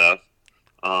baits and stuff.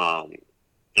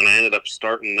 And I ended up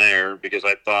starting there because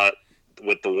I thought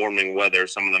with the warming weather,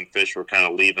 some of them fish were kind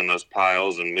of leaving those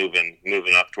piles and moving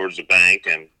up towards the bank.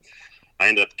 And I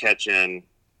ended up catching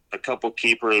a couple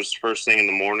keepers first thing in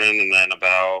the morning, and then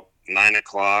about 9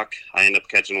 o'clock, I ended up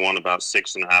catching one about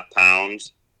 6.5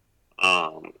 pounds.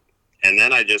 And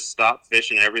then I just stopped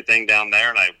fishing everything down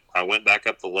there, and I went back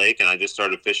up the lake, and I just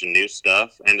started fishing new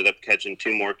stuff. Ended up catching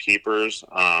 2 more keepers.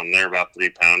 They're about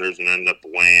 3-pounders, and ended up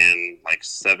weighing like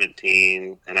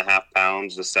 17.5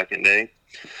 pounds the second day,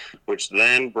 which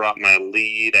then brought my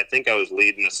lead. I think I was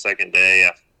leading the second day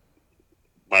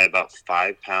by about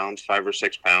 5 pounds, 5 or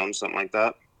 6 pounds, something like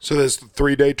that. So this is the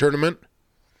 3-day tournament?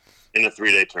 In a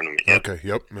 3-day tournament, yep. Okay,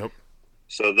 yep.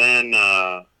 So then...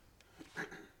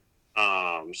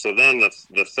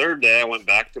 the third day I went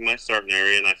back to my starting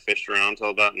area and I fished around till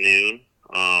about noon.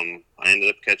 I ended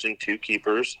up catching 2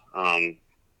 keepers.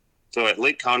 So at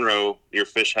Lake Conroe, your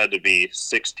fish had to be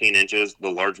 16 inches, the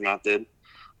largemouth did.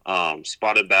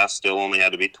 Spotted bass still only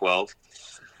had to be 12.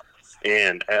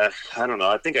 And I don't know,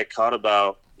 I think I caught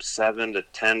about 7 to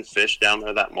 10 fish down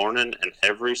there that morning, and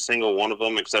every single one of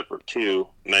them except for 2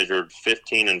 measured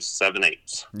 15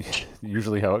 7/8.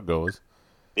 Usually how it goes.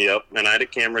 Yep, and I had a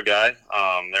camera guy.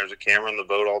 There's a camera in the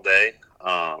boat all day.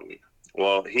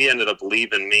 Well, he ended up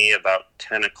leaving me about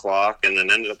 10 o'clock and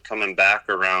then ended up coming back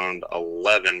around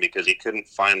 11 because he couldn't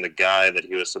find the guy that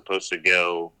he was supposed to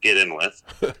go get in with.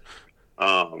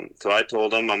 So I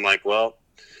told him, I'm like, well,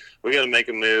 we got to make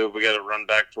a move. We got to run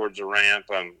back towards the ramp.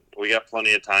 We got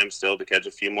plenty of time still to catch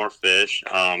a few more fish.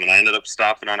 And I ended up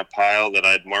stopping on a pile that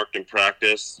I'd marked in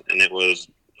practice, and it was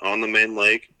on the main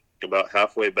lake, about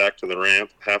halfway back to the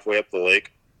ramp, halfway up the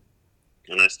lake.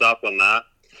 And I stopped on that.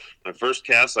 My first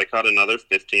cast, I caught another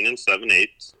 15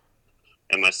 7/8.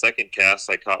 And my second cast,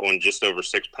 I caught one just over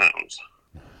 6 pounds.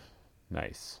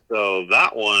 Nice. So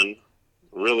that one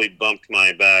really bumped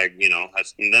my bag,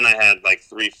 and then I had like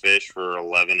 3 fish for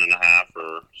 11.5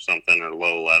 or something, or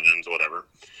low 11s, whatever.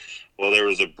 Well, there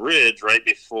was a bridge right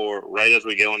as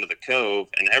we go into the cove,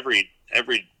 and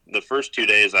the first 2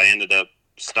 days I ended up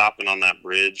stopping on that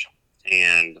bridge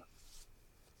and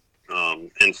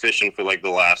fishing for like the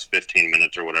last 15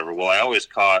 minutes or whatever. Well, I always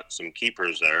caught some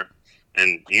keepers there,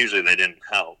 and usually they didn't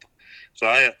help.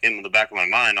 So in the back of my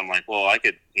mind, I'm like, well, I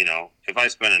could, if I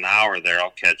spend an hour there,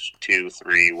 I'll catch 2,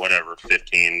 3, whatever,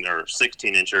 15 or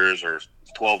 16 inches or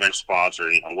 12-inch spots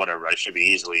or, whatever. I should be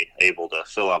easily able to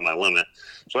fill out my limit.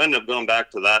 So I ended up going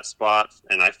back to that spot,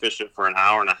 and I fished it for an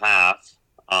hour and a half.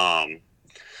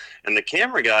 And the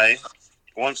camera guy,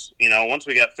 once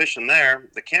we got fishing there,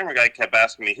 the camera guy kept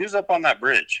asking me, who's up on that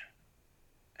bridge?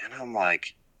 And I'm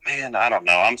like, man, I don't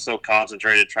know. I'm so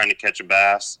concentrated trying to catch a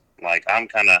bass. Like, I'm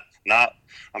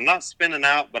not spinning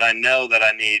out, but I know that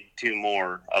I need 2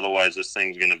 more. Otherwise, this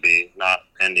thing's going to be not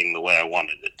ending the way I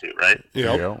wanted it to, right?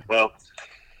 Yeah. Well,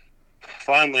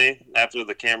 finally, after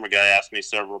the camera guy asked me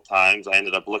several times, I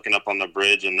ended up looking up on the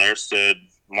bridge, and there stood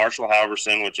Marshall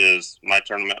Halverson, which is my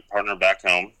tournament partner back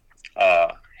home.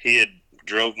 He had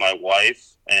drove my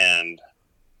wife and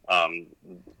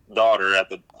daughter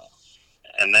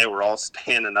and they were all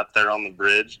standing up there on the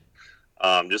bridge,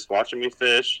 just watching me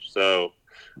fish. So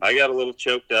I got a little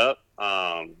choked up.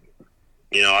 I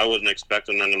wasn't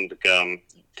expecting them to come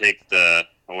take the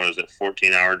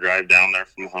 14-hour drive down there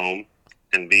from home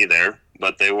and be there,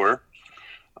 but they were.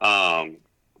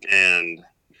 And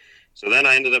so then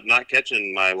I ended up not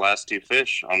catching my last 2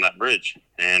 fish on that bridge,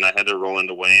 and I had to roll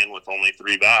into weigh-in with only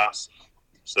 3 bass.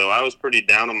 So I was pretty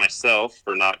down on myself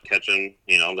for not catching,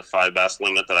 the 5 bass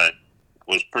limit that I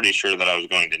was pretty sure that I was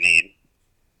going to need.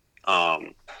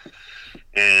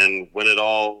 And when it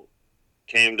all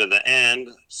came to the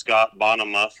end, Scott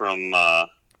Bonema from, and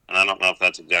I don't know if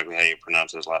that's exactly how you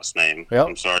pronounce his last name. Yep.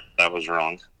 I'm sorry if that was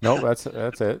wrong. No, that's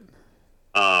it.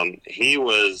 He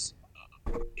was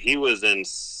in,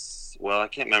 I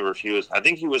can't remember if I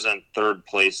think he was in 3rd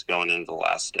place going into the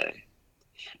last day.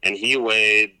 And he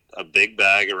weighed a big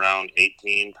bag around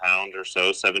 18 pounds or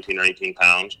so, 17 or 18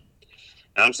 pounds.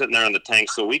 And I'm sitting there in the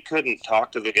tank, so we couldn't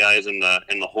talk to the guys in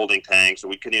the holding tank, so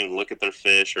we couldn't even look at their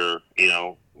fish, or,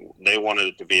 they wanted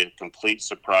it to be a complete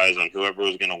surprise on whoever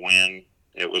was going to win.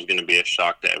 It was going to be a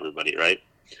shock to everybody, right?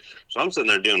 So I'm sitting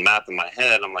there doing math in my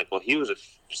head. I'm like, well, he was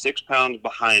 6 pounds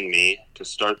behind me to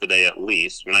start the day at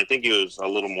least, and I think he was a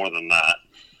little more than that.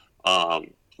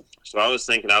 So I was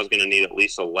thinking I was going to need at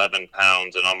least 11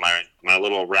 pounds. And on my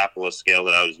little Rapala scale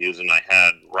that I was using, I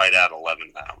had right at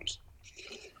 11 pounds.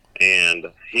 And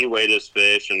he weighed his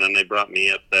fish, and then they brought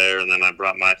me up there, and then I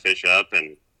brought my fish up,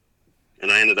 and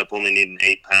I ended up only needing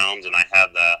 8 pounds, and I had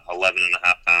the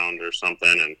 11.5 pound or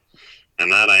something.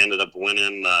 And that I ended up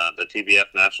winning the TBF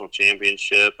National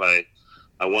Championship. I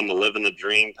won the Live in the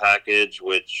Dream package,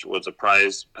 which was a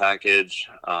prize package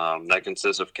that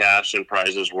consists of cash and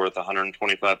prizes worth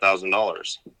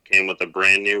 $125,000. Came with a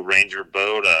brand new Ranger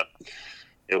boat.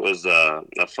 It was a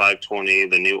 520,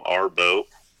 the new R boat.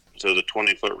 So the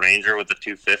 20-foot Ranger with a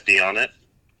 250 on it.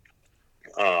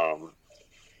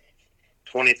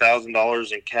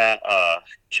 $20,000 in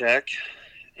check,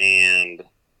 and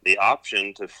the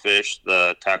option to fish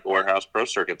the Tackle Warehouse Pro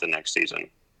Circuit the next season,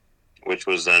 which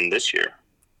was then this year.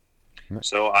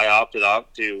 So I opted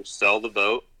out to sell the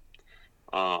boat,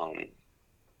 and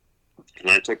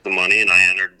I took the money and I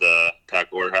entered the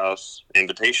Tackle Warehouse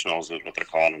Invitationals, is what they're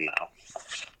calling them now.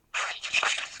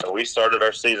 So we started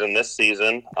our season this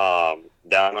season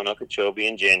down on Okoboji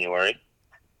in January,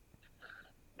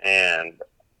 and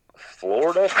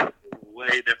Florida is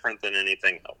way different than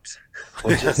anything else.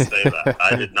 We'll just say that.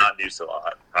 I did not do so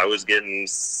hot. I was getting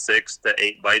 6 to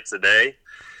 8 bites a day,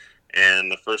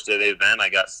 and the first day of the event, I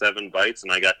got 7 bites,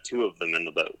 and I got 2 of them in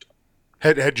the boat.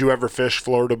 Had you ever fished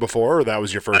Florida before, or that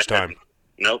was your first time?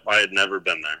 Nope, I had never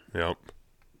been there. Yep.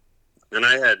 And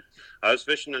I was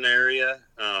fishing an area,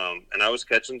 and I was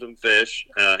catching some fish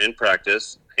in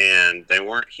practice, and they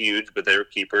weren't huge, but they were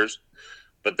keepers.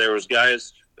 But there was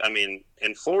guys, I mean,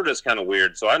 in Florida it's kind of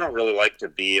weird, so I don't really like to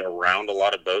be around a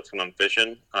lot of boats when I'm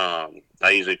fishing.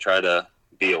 I usually try to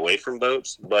be away from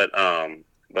boats, but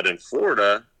in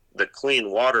Florida, the clean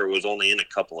water was only in a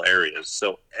couple areas,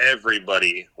 so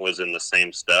everybody was in the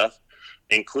same stuff,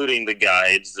 including the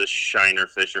guides, the shiner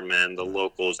fishermen, the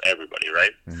locals, everybody,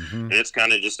 right? Mm-hmm. And it's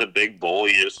kind of just a big bowl.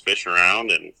 You just fish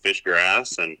around and fish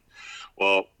grass. And,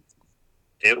 well,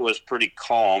 it was pretty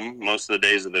calm most of the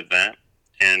days of the event.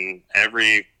 And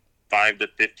every 5 to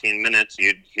 15 minutes,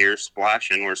 you'd hear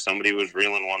splashing where somebody was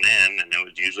reeling one in, and it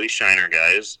was usually shiner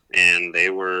guys. And they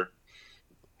were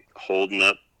holding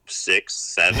up 6,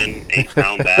 7, 8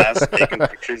 pound bass, taking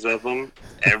pictures of them.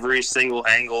 Every single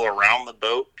angle around the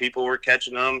boat, people were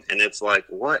catching them, and it's like,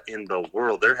 what in the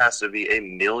world? There has to be a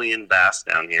million bass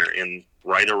down here in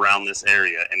right around this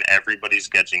area, and everybody's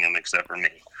catching them except for me.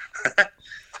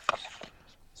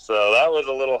 So that was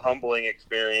a little humbling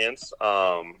experience.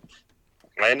 I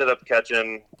ended up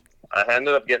getting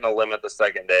a limit the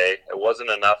second day. It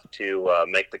wasn't enough to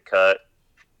make the cut.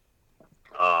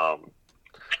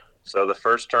 So the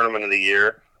first tournament of the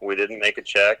year, we didn't make a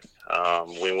check.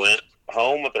 We went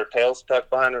home with our tails tucked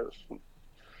behind us.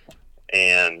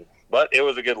 But it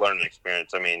was a good learning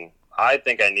experience. I mean, I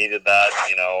think I needed that.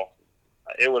 You know,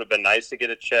 it would have been nice to get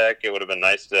a check. It would have been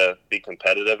nice to be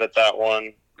competitive at that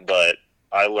one. But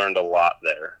I learned a lot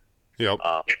there. Yep.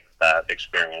 That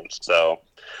experience. So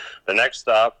the next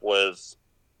stop was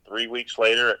 3 weeks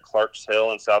later at Clarks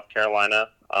Hill in South Carolina.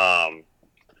 I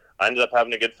ended up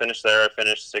having a good finish there. I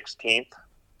finished 16th.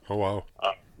 Oh, wow.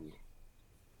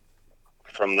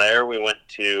 From there, we went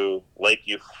to Lake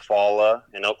Eufaula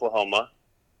in Oklahoma.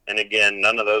 And again,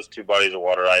 none of those 2 bodies of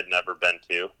water I had never been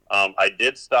to. I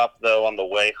did stop, though, on the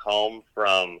way home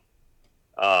from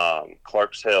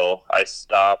Clarks Hill. I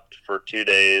stopped for 2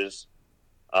 days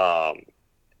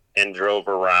and drove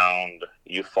around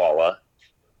Eufaula.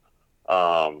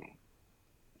 And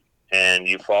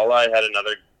Eufaula, I had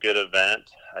another good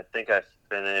event. I think I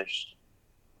finished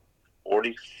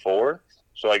 44th,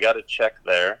 so I got a check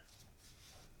there.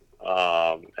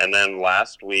 And then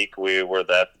last week we were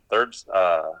that fourth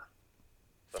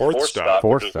stop,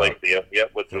 which was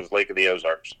Lake of the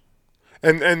Ozarks.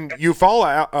 And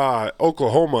Eufaula,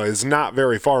 Oklahoma is not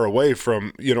very far away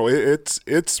from,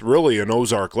 it's really an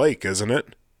Ozark Lake, isn't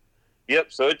it?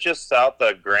 Yep, so it's just south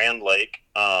of Grand Lake,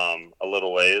 a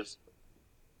little ways.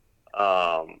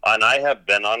 And I have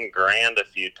been on Grand a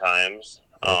few times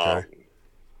for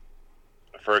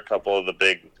a couple of the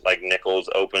big, like, Nichols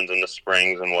Opens in the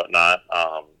springs and whatnot.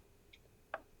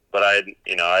 But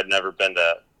I'd never been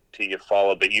to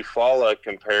Eufaula. But Eufaula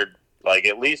compared, like,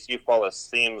 at least Eufaula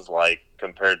seems like,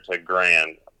 compared to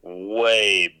Grand,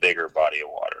 way bigger body of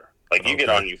water. Like, you get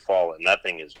on Eufaula and that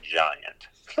thing is giant.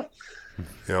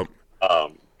 Yep.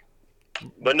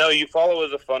 But no, Eufaula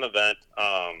was a fun event.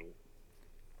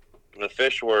 The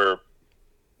fish the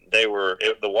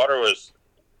water was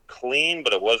clean,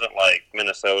 but it wasn't like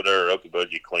Minnesota or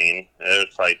Okoboji clean. There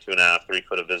was probably 2.5, 3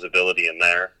 foot of visibility in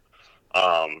there.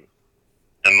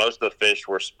 And most of the fish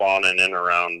were spawning in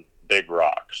around big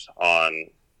rocks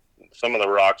on some of the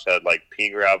rocks had like pea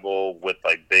gravel with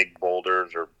like big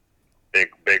boulders or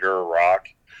bigger rock,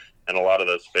 and a lot of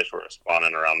those fish were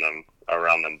spawning around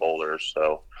them boulders.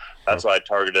 So that's why I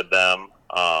targeted them.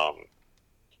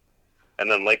 And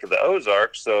then Lake of the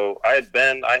Ozarks. So I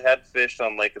had fished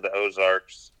on Lake of the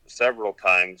Ozarks several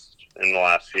times in the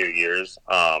last few years.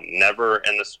 Never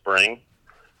in the spring.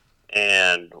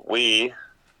 And we,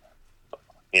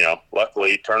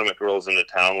 luckily, Tournament Girls into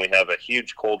town, we have a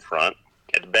huge cold front.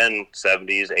 It's been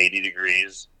 70s, 80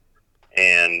 degrees.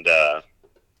 And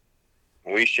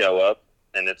we show up,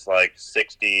 and it's like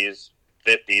 60s,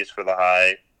 50s for the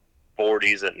high,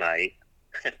 40s at night.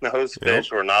 And those fish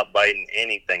were not biting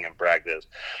anything in practice.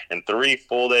 In 3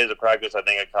 full days of practice, I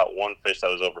think I caught one fish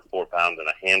that was over 4 pounds and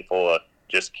a handful of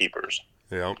just keepers.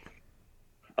 Yeah.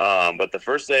 But the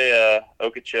first day,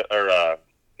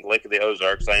 Lake of the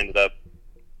Ozarks, I ended up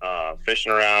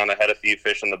fishing around. I had a few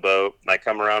fish on the boat. And I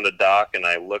come around a dock, and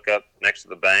I look up next to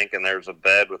the bank, and there's a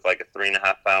bed with like a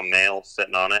 3.5 pound male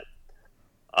sitting on it.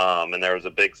 And there was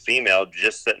a big female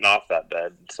just sitting off that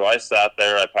bed. So I sat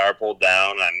there, I power pulled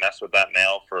down, and I messed with that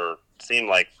male for, seemed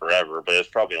like forever, but it was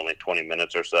probably only 20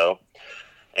 minutes or so.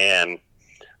 And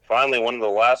finally, one of the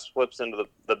last flips into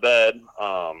the bed,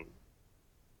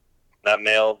 that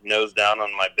male nose down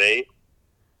on my bait,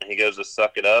 and he goes to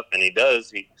suck it up, and he does.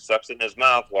 He sucks it in his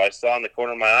mouth. Well, I saw in the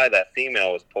corner of my eye that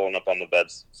female was pulling up on the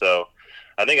beds. So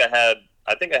I think I had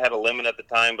a limit at the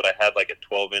time, but I had like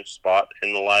a 12-inch spot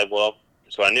in the live well.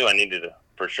 So I knew I needed to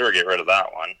for sure get rid of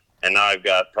that one. And now I've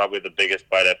got probably the biggest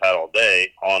bite I've had all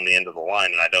day on the end of the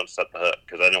line, and I don't set the hook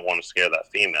because I didn't want to scare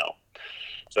that female.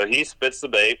 So he spits the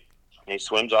bait, and he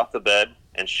swims off the bed,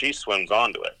 and she swims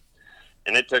onto it.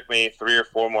 And it took me 3 or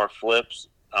 4 more flips,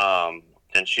 and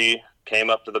she came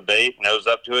up to the bait, nose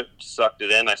up to it, sucked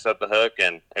it in. I set the hook,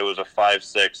 and it was a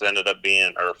 5.6,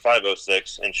 or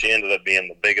 5.06, and she ended up being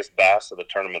the biggest bass of the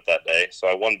tournament that day. So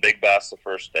I won big bass the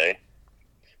first day.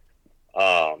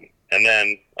 And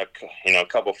then, a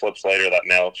couple flips later, that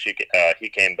male, he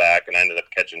came back, and I ended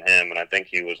up catching him, and I think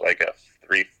he was like a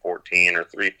 3.14 or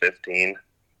 3.15.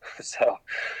 So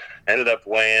I ended up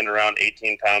weighing around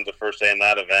 18 pounds the first day in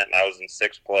that event, and I was in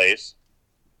 6th place.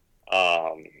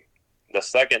 The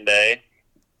second day,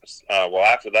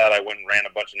 after that, I went and ran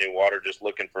a bunch of new water just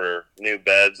looking for new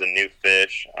beds and new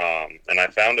fish, and I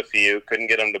found a few. Couldn't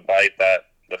get them to bite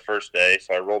the first day,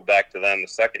 so I rolled back to them the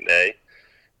second day.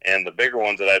 And the bigger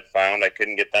ones that I'd found, I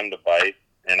couldn't get them to bite.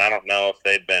 And I don't know if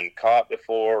they'd been caught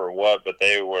before or what, but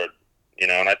they were,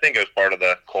 and I think it was part of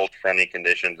the cold fronty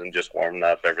conditions and just warming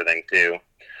up everything too.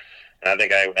 And I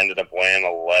think I ended up weighing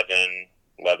 11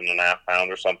 and a half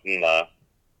pounds or something the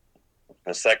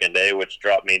second day, which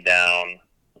dropped me down,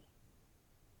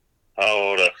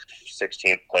 to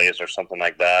 16th place or something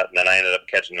like that. And then I ended up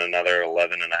catching another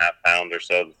 11 and a half pounds or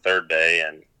so the third day.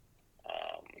 And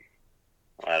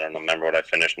I don't remember what I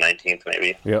finished, 19th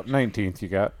maybe. Yep, 19th you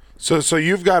got. So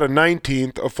you've got a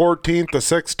 19th, a 14th, a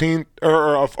 16th,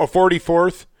 or a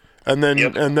 44th, and then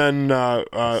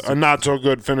a not so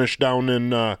good finish down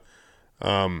in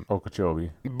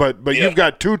Okoboji. But you've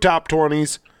got 2 top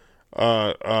 20s,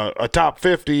 a top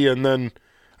 50, and then,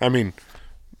 I mean,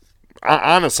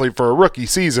 honestly, for a rookie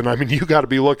season, I mean, you got to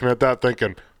be looking at that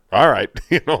thinking, all right,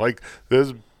 like this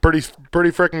is pretty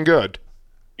freaking good.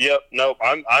 Yep. Nope.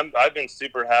 I've been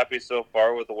super happy so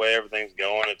far with the way everything's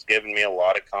going. It's given me a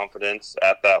lot of confidence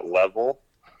at that level.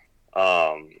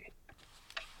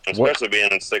 Especially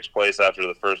being in 6th place after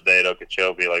the first day at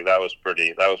Okoboji, like that was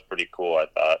pretty cool. I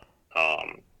thought.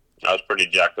 I was pretty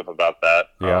jacked up about that.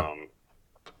 Yeah.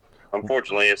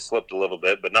 Unfortunately, it slipped a little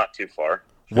bit, but not too far.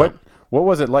 What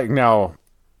was it like now?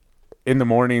 In the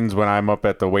mornings when I'm up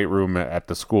at the weight room at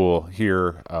the school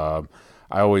here,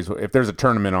 I always, if there's a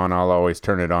tournament on, I'll always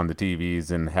turn it on the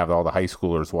TVs and have all the high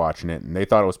schoolers watching it. And they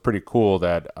thought it was pretty cool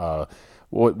that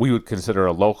what we would consider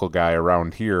a local guy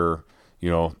around here,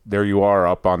 there you are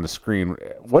up on the screen.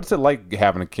 What's it like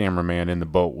having a cameraman in the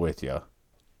boat with you?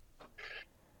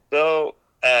 So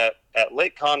at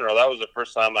Lake Conroe, that was the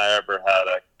first time I ever had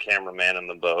a cameraman in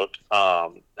the boat.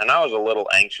 And I was a little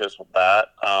anxious with that.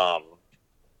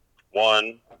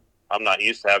 One, I'm not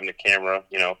used to having a camera,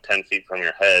 10 feet from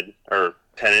your head or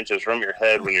 10 inches from your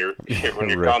head when you're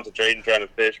Right. concentrating, trying to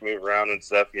fish, move around and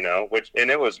stuff, and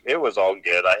it was all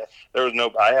good. I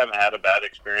haven't had a bad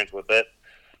experience with it.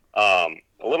 A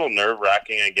little nerve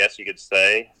wracking, I guess you could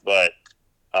say, but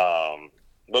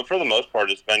for the most part,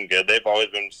 it's been good. They've always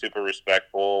been super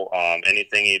respectful.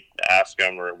 Anything you ask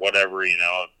them or whatever,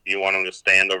 if you want them to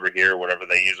stand over here, whatever,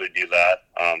 they usually do that.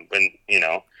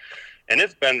 And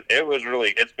it's been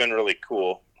really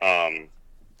cool.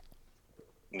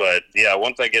 But yeah,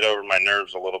 once I get over my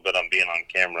nerves a little bit on being on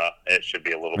camera, it should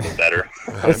be a little bit better.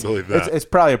 I believe that. It's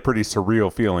probably a pretty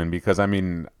surreal feeling because I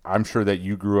mean I'm sure that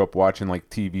you grew up watching like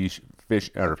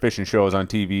fishing shows on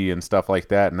TV and stuff like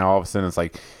that, and now all of a sudden it's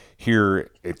like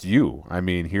here it's you. I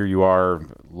mean here you are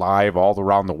live all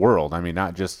around the world. I mean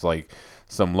not just like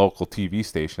some local TV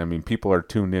station. I mean people are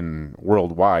tuned in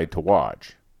worldwide to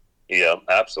watch. Yeah,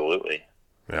 absolutely.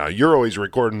 Yeah, you're always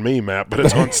recording me, Matt, but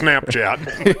it's on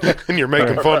Snapchat, and you're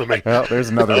making fun of me. Well, there's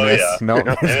another miss. Yeah. No,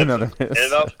 there's another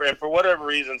miss. And for whatever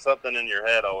reason, something in your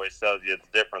head always tells you it's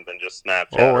different than just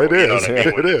Snapchat. Oh, it is. You know what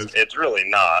I mean? It is. It's really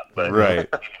not. But Right.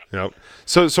 Yep.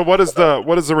 So what does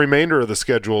the remainder of the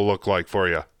schedule look like for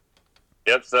you?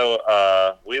 Yep.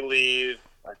 So we leave.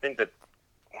 I think that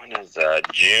when is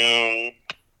June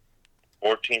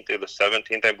 14th through the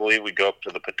 17th, I believe. We go up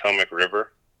to the Potomac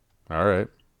River. All right.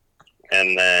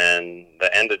 And then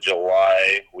the end of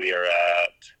July, we are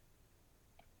at,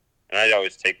 and I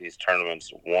always take these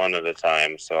tournaments one at a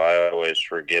time, so I always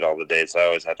forget all the dates. I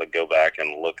always have to go back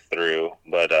and look through.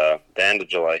 But the end of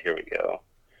July, here we go.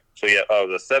 So, yeah,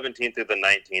 the 17th through the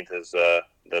 19th is the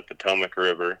Potomac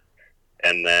River.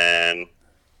 And then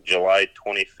July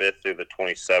 25th through the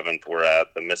 27th, we're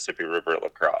at the Mississippi River at La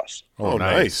Crosse. Oh,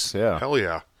 nice. Yeah. Hell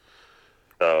yeah.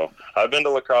 So I've been to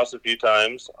La Crosse a few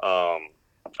times.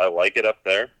 I like it up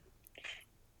there.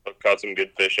 I've caught some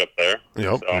good fish up there.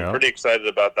 Yep. So I'm pretty excited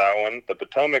about that one. The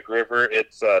Potomac River,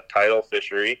 it's a tidal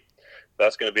fishery.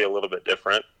 That's going to be a little bit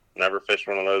different. Never fished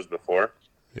one of those before.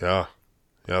 Yeah.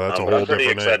 Yeah, that's a but whole I'm pretty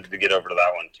different excited egg. to get over to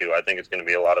that one, too. I think it's going to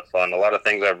be a lot of fun. A lot of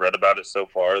things I've read about it so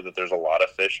far, that there's a lot of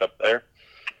fish up there.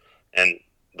 And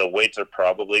the weights are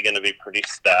probably going to be pretty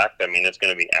stacked. I mean, it's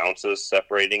going to be ounces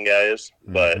separating guys.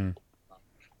 Mm-hmm.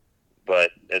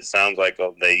 But it sounds like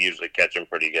they usually catch them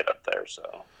pretty good up there.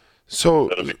 So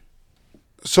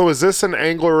is this an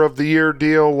Angler of the Year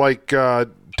deal, like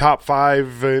top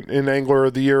 5 in Angler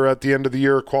of the Year at the end of the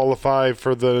year qualify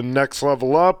for the next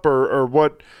level up, or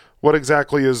what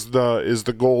exactly is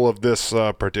the goal of this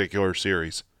particular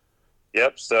series?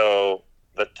 Yep, so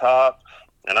the top,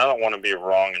 and I don't want to be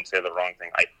wrong and say the wrong thing,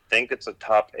 I think it's a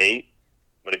top 8,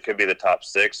 but it could be the top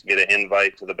 6, get an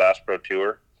invite to the Bass Pro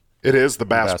Tour. It is the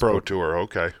Bass Pro Tour,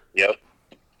 okay. Yep.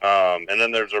 And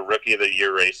then there's a Rookie of the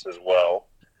Year race as well.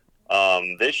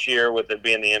 This year, with it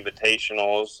being the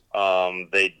Invitationals,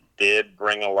 they did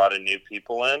bring a lot of new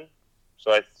people in.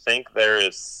 So I think there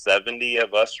is 70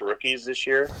 of us rookies this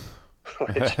year,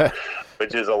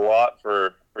 which is a lot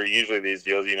for usually these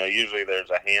deals. You know, usually there's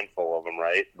a handful of them,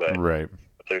 right? But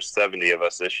there's 70 of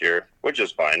us this year, which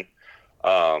is fine.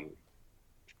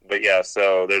 But yeah,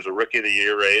 so there's a Rookie of the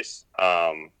Year race.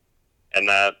 And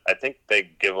that, I think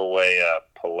they give away a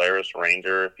Polaris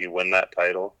Ranger if you win that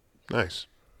title. Nice.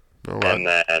 All right. And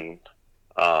then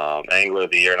Angler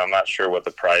of the Year, and I'm not sure what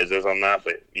the prize is on that,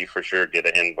 but you for sure get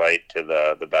an invite to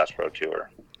the Bass Pro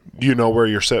Tour. Do you know where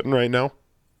you're sitting right now?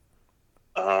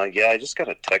 Yeah, I just got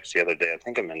a text the other day. I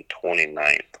think I'm in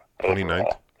 29th.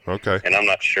 29th. Okay. And I'm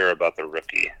not sure about the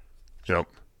rookie. Yep.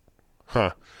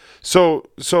 Huh. So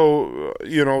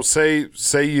you know, say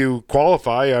you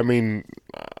qualify. I mean,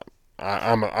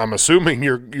 I'm assuming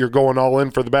you're going all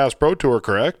in for the Bass Pro Tour,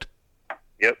 correct?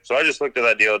 Yep. So I just looked at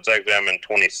that deal. It's actually I'm in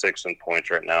 26 in points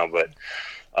right now, but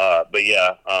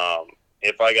yeah,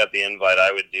 if I got the invite,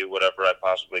 I would do whatever I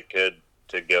possibly could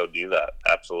to go do that.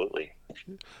 Absolutely.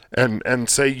 And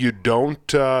say you don't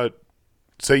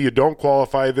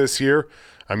qualify this year.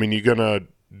 I mean, you gonna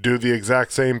do the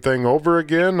exact same thing over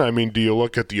again? I mean, do you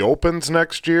look at the Opens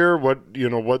next year? What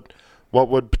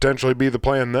would potentially be the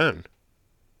plan then?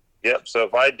 Yep. So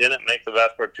if I didn't make the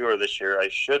Bass Pro Tour this year, I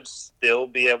should still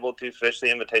be able to fish the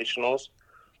Invitationals,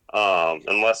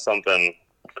 unless something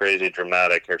crazy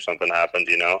dramatic or something happens,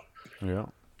 you know. Yeah.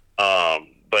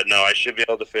 But no, I should be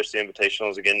able to fish the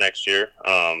Invitationals again next year.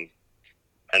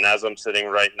 And as I'm sitting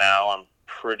right now, I'm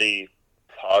pretty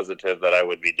positive that I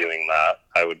would be doing that.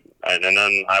 And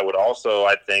then I would also,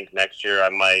 I think next year I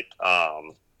might,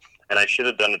 and I should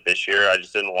have done it this year. I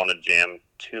just didn't want to jam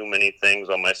too many things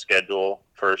on my schedule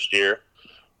first year.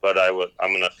 But I'm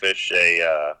going to fish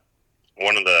at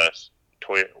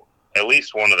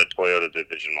least one of the Toyota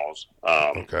divisionals.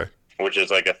 Okay. Which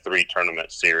is like a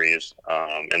 3-tournament series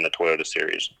in the Toyota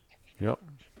series. Yep.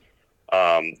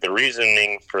 The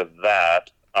reasoning for that,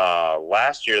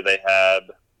 last year they had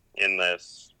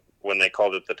when they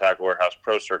called it the Tackle Warehouse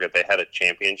Pro Circuit, they had a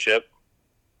championship,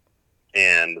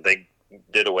 and they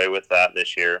did away with that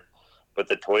this year. But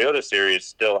the Toyota series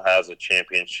still has a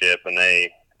championship, and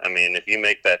if you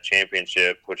make that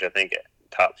championship, which I think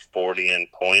top 40 in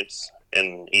points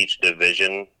in each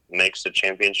division makes the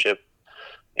championship,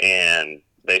 and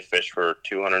they fished for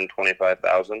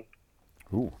 225,000.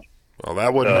 Ooh. Well,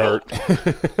 that wouldn't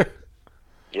hurt.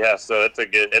 Yeah, so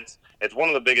it's one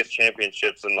of the biggest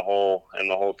championships in the whole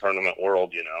tournament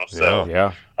world, So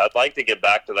Yeah. I'd like to get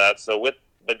back to that.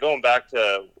 But going back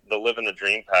to the Living the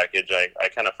Dream package, I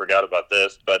kind of forgot about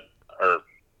this, or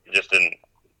just didn't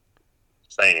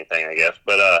say anything, I guess.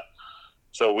 But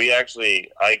so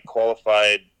I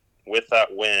qualified with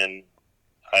that win.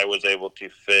 I was able to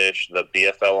fish the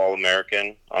BFL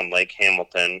All-American on Lake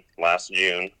Hamilton last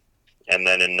June, and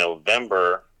then in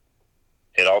November,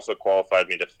 it also qualified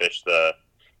me to fish the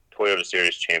Toyota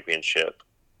Series Championship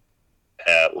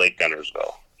at Lake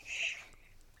Gunnersville.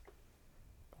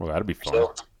 Well, that'd be fun.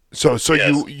 So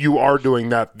Yes. you are doing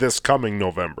that this coming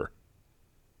November,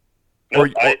 No,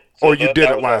 or you did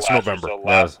it last November. So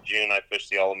last June I fished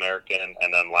the All-American,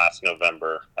 and then last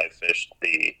November I fished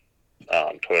the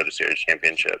Toyota Series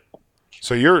Championship.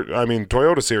 So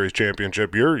Toyota Series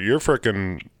Championship, you're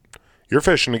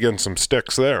fishing against some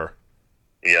sticks there.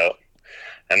 Yep.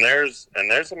 And there's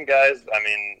some guys.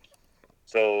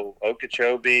 So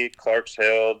Okoboji, Clark's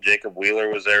Hill, Jacob Wheeler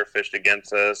was there, fished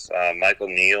against us. Michael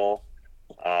Neal,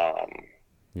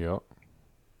 Yep.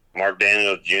 Mark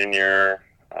Daniels Jr.,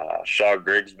 Shaw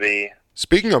Grigsby.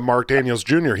 Speaking of Mark Daniels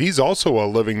Jr., he's also a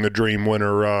Living the Dream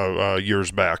winner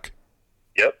years back.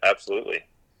 Yep, absolutely.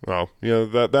 Well,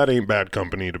 that ain't bad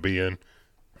company to be in.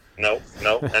 No,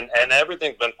 and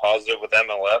everything's been positive with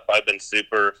MLF. I've been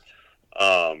super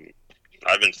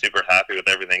happy with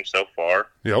everything so far.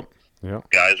 Yep.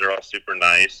 Guys are all super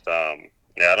nice. I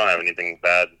don't have anything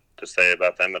bad to say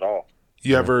about them at all.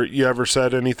 You ever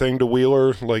said anything to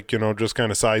Wheeler, like, just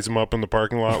kind of size him up in the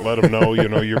parking lot, let him know,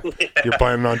 you're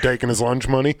planning on taking his lunch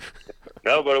money?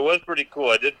 No, but it was pretty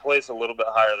cool. I did place a little bit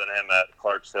higher than him at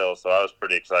Clark's Hill, so I was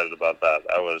pretty excited about that.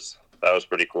 That was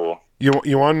pretty cool. You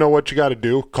want to know what you got to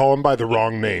do? Call him by the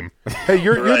wrong name. Hey,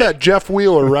 you're that Jeff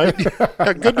Wheeler, right?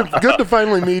 Yeah, good to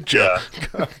finally meet you. Yeah.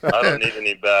 I don't need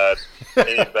any bad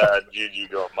juju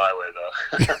going my way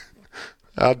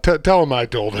though. Tell him I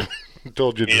told him.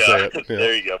 Told you to say it. Yeah.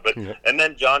 There you go. But and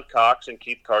then John Cox and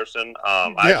Keith Carson.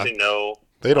 I actually know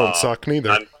they don't suck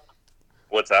neither.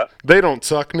 What's that? They don't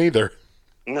suck neither.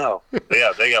 No.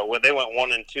 Yeah, they went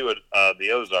 1 and 2 at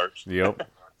the Ozarks. Yep.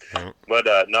 But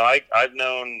no, I've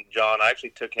known John. I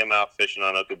actually took him out fishing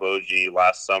on Okoboji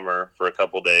last summer for a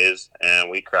couple days, and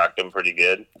we cracked him pretty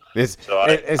good. I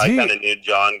kind of knew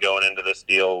John going into this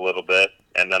deal a little bit,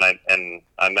 and then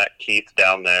I met Keith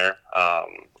down there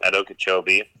at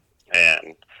Okoboji,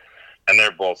 and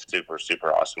they're both super,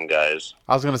 super awesome guys.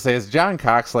 I was gonna say, is John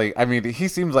Cox he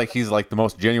seems like he's like the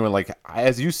most genuine. Like,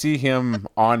 as you see him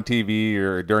on TV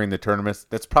or during the tournaments,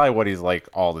 that's probably what he's like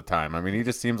all the time. He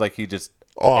just seems like he just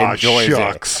enjoys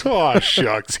shucks. it. Oh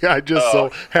shucks! Yeah, I just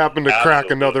so happened to crack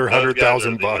another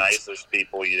 $100,000. The nicest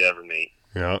people you'd ever meet.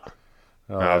 Yeah.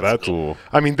 Oh, that's cool.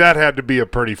 That had to be a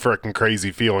pretty frickin'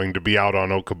 crazy feeling to be out on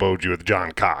Okoboji with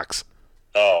John Cox.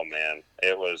 Oh man,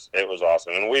 it was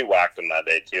awesome, and we whacked him that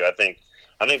day too. I think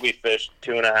we fished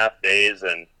 2.5 days,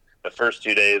 and the first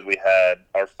 2 days we had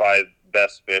our 5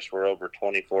 best fish were over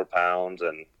 24 pounds,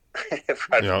 and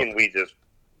we just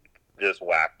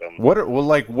whacked them. What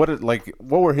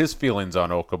were his feelings on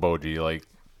Okoboji? Like,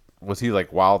 was he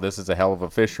like, wow, this is a hell of a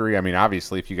fishery?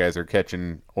 Obviously, if you guys are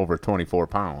catching over 24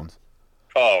 pounds.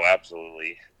 Oh,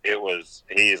 absolutely.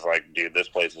 He's like, dude, this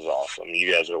place is awesome.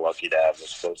 You guys are lucky to have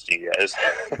this close to you guys.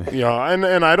 Yeah,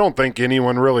 and I don't think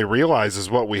anyone really realizes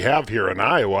what we have here in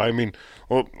Iowa.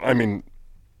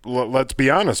 Let's be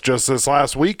honest. Just this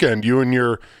last weekend, you and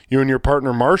your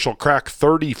partner Marshall cracked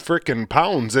 30 frickin'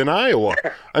 pounds in Iowa.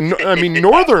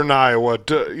 Northern Iowa.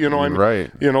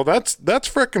 Right. That's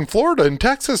frickin' Florida and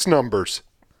Texas numbers.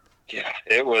 Yeah,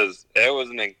 it was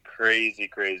a crazy,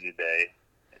 crazy day.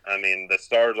 The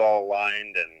stars all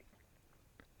aligned,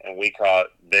 and we caught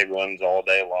big ones all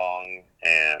day long,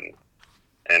 and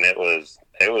it was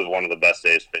one of the best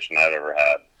days fishing I've ever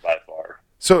had by far.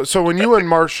 So when you and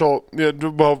Marshall,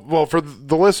 well, for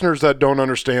the listeners that don't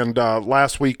understand,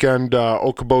 last weekend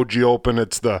Okoboji Open,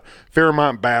 it's the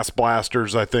Fairmont Bass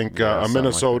Blasters, I think, a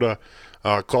Minnesota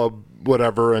club,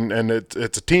 whatever, and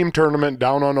it's a team tournament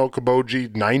down on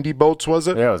Okoboji. 90 boats, was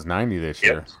it? Yeah, it was 90 this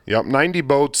year. Yep, 90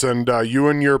 boats, and you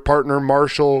and your partner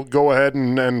Marshall go ahead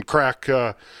and crack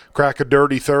a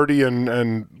dirty 30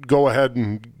 and go ahead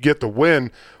and get the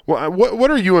win. What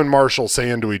are you and Marshall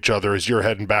saying to each other as you're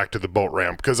heading back to the boat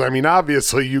ramp? Because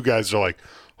obviously you guys are like,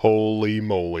 holy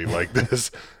moly, like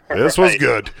this was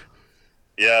good.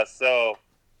 Yeah. So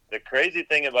the crazy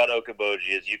thing about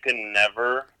Okoboji is you can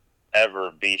never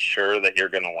ever be sure that you're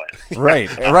going to win. Right.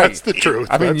 That's the truth.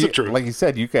 I mean, That's the truth. like you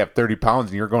said, you could have 30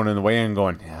 pounds and you're going in the weigh in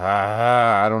going,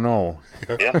 I don't know.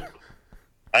 Yeah.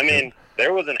 I mean,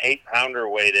 there was an 8-pounder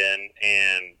weighed in,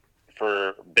 and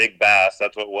for big bass,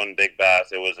 that's what won big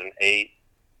bass. It was an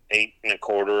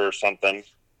 8.25 or something.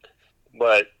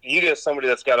 But you get somebody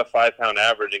that's got a 5-pound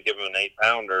average and give them an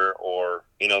 8-pounder, or,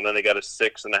 then they got a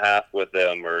 6.5 with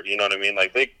them, or, you know what I mean?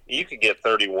 Like, you could get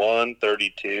 31,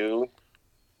 32.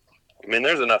 I mean,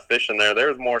 there's enough fish in there.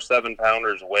 There's more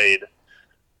 7-pounders weighed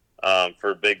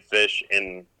for big fish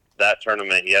in that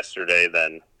tournament yesterday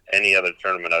than any other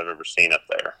tournament I've ever seen up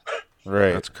there.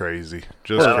 Right. That's crazy. I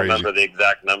Just don't crazy. remember the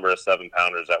exact number of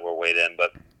 7-pounders that were weighed in,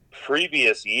 but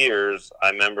previous years,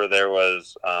 I remember there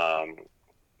was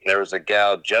a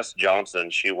gal, Jess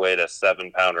Johnson. She weighed a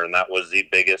 7-pounder, and that was the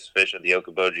biggest fish at the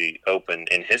Okoboji Open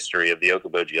in history of the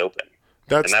Okoboji Open.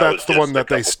 That's that was the just one a that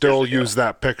they couple still years ago. use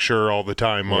that picture all the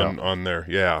time on there.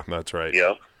 Yeah, that's right.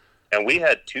 Yep. And we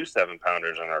had 2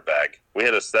 7-pounders in our bag. We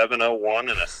had a 701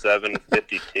 and a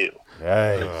 752.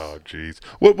 Right. Oh, jeez.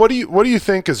 What do you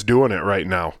think is doing it right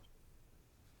now?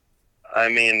 I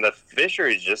mean, the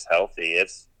fishery is just healthy.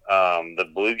 It's the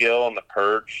bluegill and the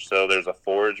perch. So there's a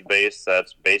forage base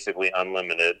that's basically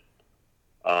unlimited.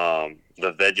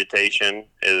 The vegetation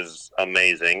is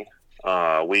amazing.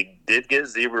 We did get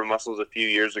zebra mussels a few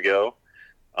years ago.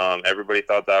 Everybody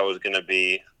thought that was going to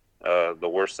be the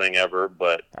worst thing ever,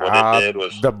 but what it did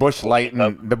was the bush light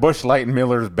in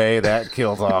Miller's Bay that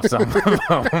kills off some of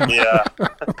them. Yeah.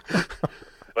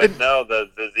 But no,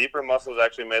 the zebra mussels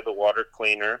actually made the water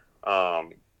cleaner,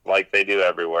 like they do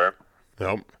everywhere.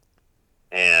 Yep.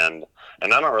 And I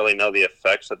don't really know the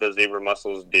effects that the zebra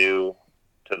mussels do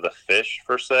to the fish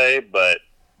per se, but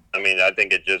I mean, I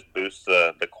think it just boosts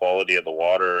the quality of the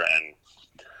water, and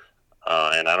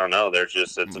I don't know. It's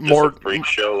just a freak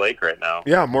show lake right now.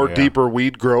 Yeah, deeper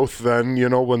weed growth than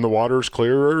when the water's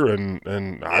clearer,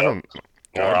 and I don't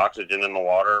more oxygen in the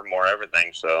water, more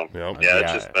everything. So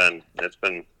it's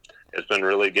been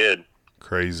really good.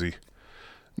 Crazy.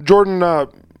 Jordan,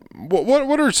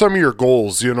 what are some of your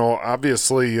goals?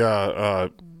 Obviously,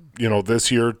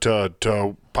 this year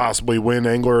to possibly win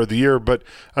Angler of the Year, but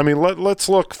I mean, let's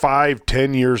look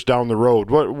 5-10 years down the road.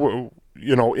 What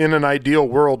in an ideal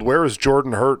world, where is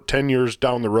Jordan Hirt 10 years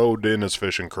down the road in his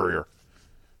fishing career?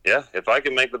 Yeah, if I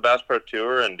can make the Bass Pro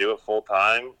Tour and do it full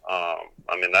time, I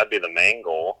mean, that'd be the main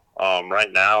goal.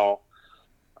 Right now,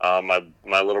 my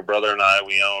little brother and I,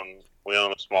 we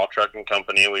own a small trucking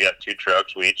company. We got 2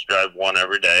 trucks. We each drive one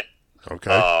every day.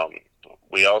 Okay.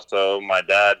 We also, my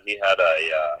dad, he had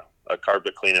a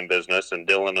carpet cleaning business, and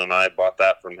Dylan and I bought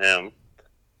that from him.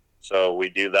 So we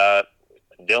do that.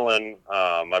 Dylan,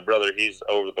 my brother, he's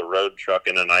over the road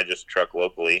trucking, and I just truck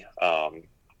locally.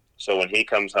 So when he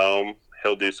comes home,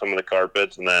 he'll do some of the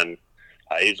carpets, and then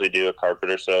I usually do a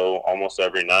carpet or so almost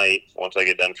every night once I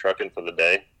get done trucking for the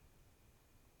day.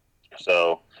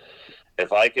 So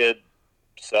if I could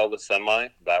sell the semi,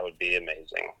 that would be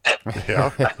amazing.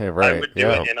 Yeah. Right. I would do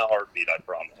it in a heartbeat, I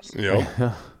promise.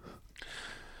 Yeah.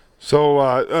 So,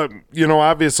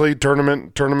 obviously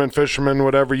tournament fishermen,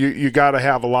 whatever, you got to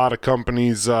have a lot of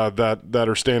companies that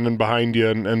are standing behind you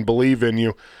and believe in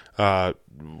you. Throw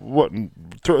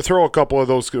a couple of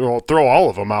those, throw all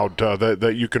of them out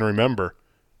that you can remember.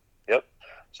 Yep.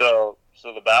 So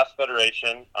the Bass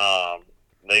Federation,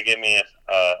 they give me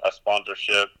a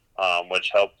sponsorship,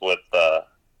 which helped with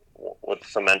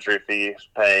some entry fees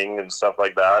paying and stuff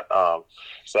like that.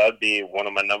 So that'd be one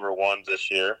of my number ones this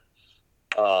year.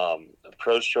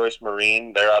 Pro's Choice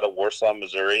Marine, they're out of Warsaw,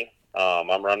 Missouri.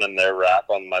 I'm running their wrap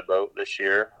on my boat this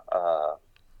year.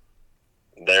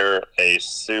 They're a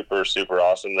super, super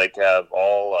awesome. They have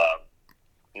all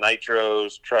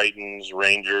Nitros, Tritons,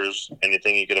 Rangers,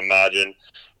 anything you could imagine.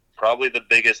 Probably the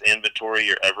biggest inventory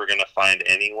you're ever going to find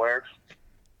anywhere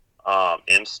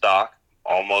in stock,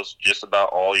 almost just about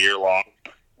all year long.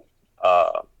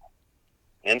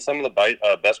 And some of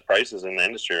the best prices in the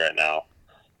industry right now.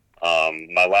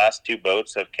 My last 2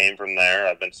 boats have came from there.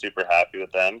 I've been super happy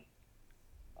with them.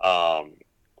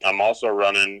 I'm also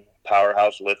running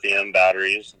Powerhouse Lithium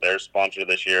batteries. They're sponsored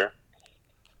this year.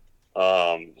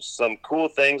 Some cool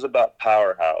things about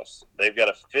Powerhouse. They've got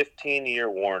a 15-year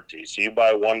warranty. So you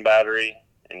buy one battery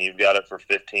and you've got it for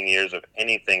 15 years. If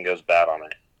anything goes bad on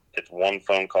it, it's one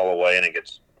phone call away and it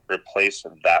gets replaced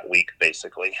that week,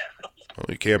 basically. Well,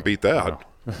 you can't beat that.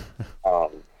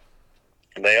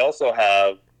 They also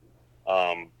have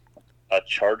a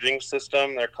charging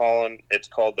system. It's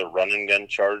called the run and gun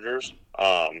chargers.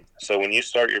 So when you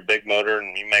start your big motor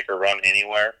and you make a run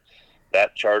anywhere,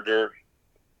 that charger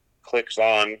clicks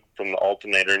on from the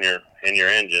alternator in your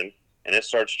engine, and it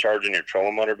starts charging your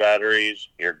trolling motor batteries,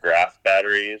 your graph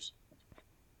batteries.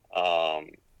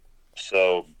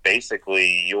 So basically,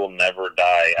 you will never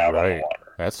die out on the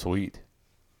water. That's sweet.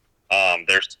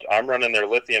 I'm running their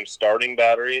lithium starting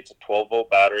battery. It's a 12-volt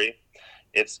battery.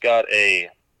 It's got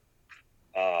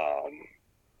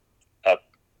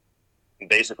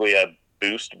basically a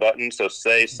boost button. So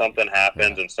say something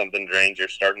happens and something drains your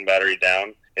starting battery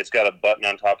down, it's got a button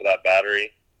on top of that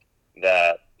battery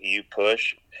that you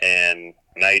push, and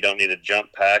now you don't need a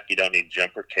jump pack, you don't need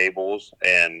jumper cables,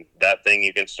 and that thing,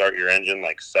 you can start your engine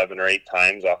like 7 or 8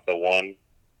 times off the one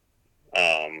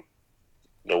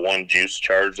juice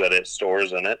charge that it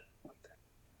stores in it.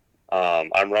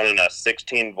 I'm running a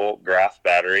 16-volt graph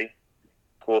battery.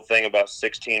 Cool thing about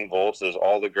 16 volts is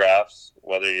all the graphs,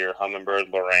 whether you're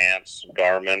Humminbird, Lowrance,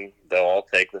 Garmin, they'll all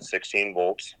take the 16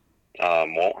 volts.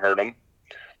 Won't hurt them,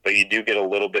 but you do get a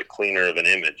little bit cleaner of an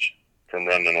image from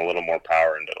running a little more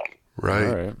power into them.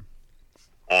 Right.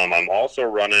 I'm also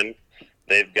running,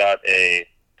 they've got a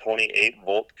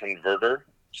 28-volt converter,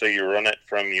 so you run it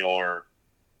from your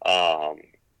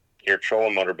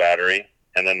trolling motor battery,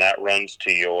 and then that runs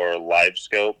to your live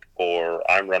scope, or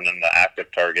I'm running the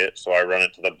active target, so I run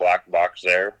it to the black box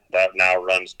there. That now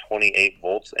runs 28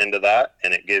 volts into that,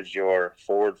 and it gives your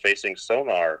forward-facing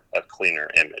sonar a cleaner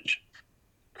image.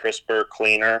 Crisper,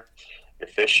 cleaner. Your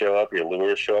fish show up, your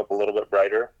lures show up a little bit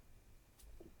brighter.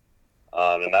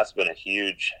 And that's been a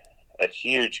huge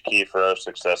key for our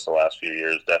success the last few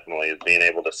years, definitely, is being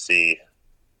able to see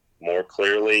more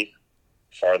clearly,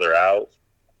 farther out.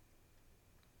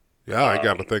 Yeah, I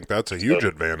got to think that's a huge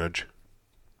advantage.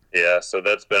 Yeah, so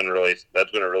that's been a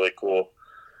really cool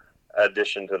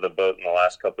addition to the boat in the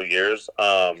last couple of years.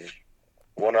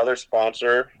 One other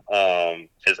sponsor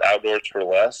is Outdoors for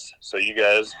Less. So you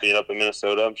guys, being up in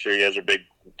Minnesota, I'm sure you guys are big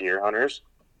deer hunters.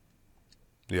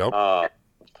 Yep.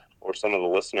 Or some of the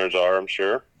listeners are, I'm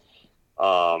sure.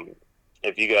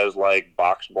 If you guys like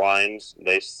box blinds,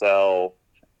 they sell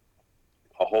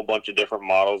a whole bunch of different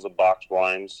models of box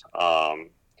blinds.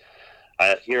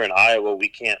 Here in Iowa, we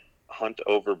can't hunt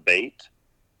over bait,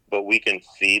 but we can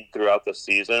feed throughout the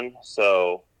season.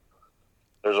 So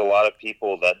there's a lot of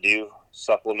people that do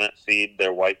supplement feed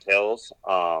their whitetails,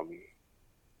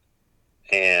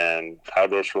 and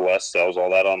Outdoors for Less sells all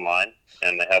that online,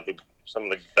 and they have some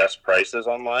of the best prices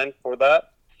online for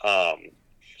that.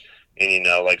 And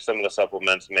like some of the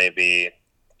supplements may be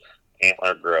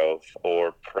antler growth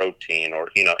or protein, or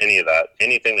any of that,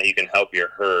 anything that you can help your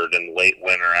herd in late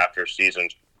winter after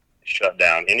season's shut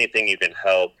down, anything you can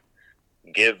help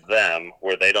give them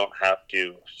where they don't have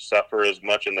to suffer as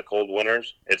much in the cold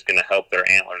winters, it's going to help their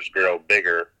antlers grow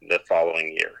bigger the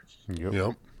following year.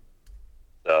 Yep.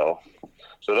 So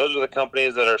those are the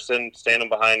companies that are standing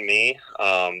behind me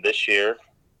this year,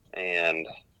 and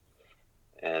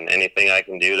anything I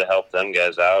can do to help them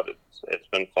guys out, it's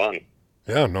been fun.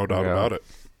 Yeah, no doubt about it.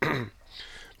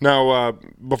 Now,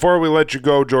 before we let you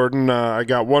go, Jordan, I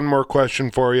got one more question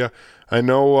for you. I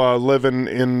know living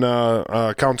in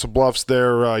Council Bluffs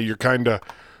there, you're kind of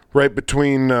right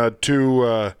between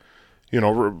two,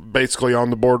 basically on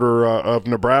the border of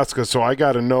Nebraska. So I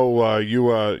got to know,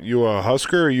 you a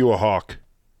Husker or you a Hawk?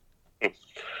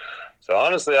 So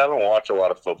honestly, I don't watch a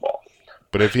lot of football.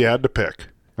 But if you had to pick.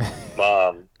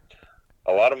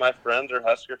 A lot of my friends are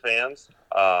Husker fans.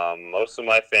 Most of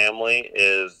my family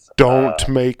is Don't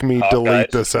make me Hawkeyes.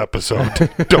 delete this episode.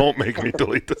 Don't make me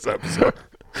delete this episode.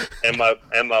 And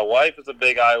my wife is a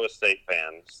big Iowa State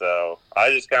fan, so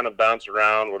I just kind of bounce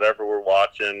around. Whatever we're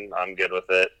watching, I'm good with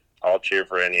it. I'll cheer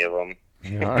for any of them.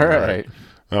 All right.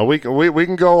 We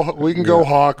can go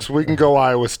Hawks. We can go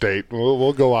Iowa State.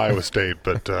 We'll go Iowa State.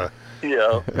 But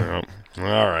Yeah.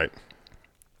 All right.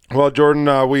 Well,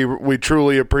 Jordan, we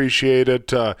truly appreciate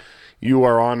it. You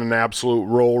are on an absolute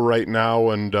roll right now,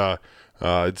 and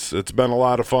it's been a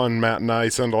lot of fun. Matt and I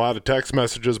send a lot of text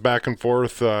messages back and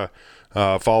forth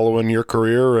following your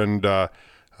career, and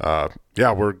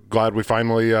we're glad we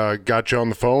finally got you on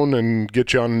the phone and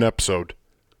get you on an episode.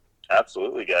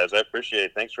 Absolutely, guys. I appreciate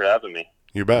it. Thanks for having me.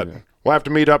 You bet. Yeah. We'll have to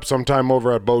meet up sometime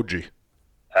over at Boji.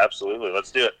 Absolutely.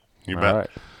 Let's do it. You bet.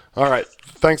 All right.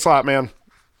 Thanks a lot, man.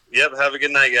 Yep. Have a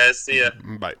good night, guys. See ya.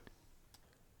 Bye.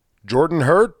 Jordan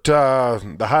Hirt,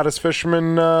 the hottest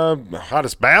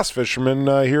bass fisherman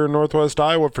here in Northwest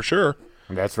Iowa for sure.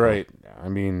 That's right. I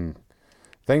mean,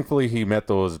 thankfully he met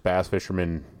those bass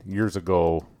fishermen years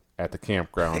ago at the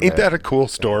campground. Ain't that a cool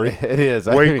story? It is.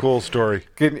 Cool story.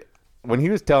 When he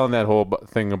was telling that whole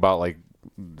thing about like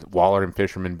waller and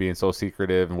fishermen being so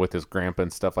secretive and with his grandpa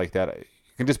and stuff like that, you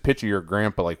can just picture your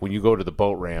grandpa like when you go to the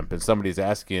boat ramp and somebody's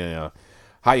asking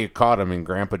how you caught him, and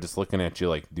Grandpa just looking at you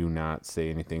like, do not say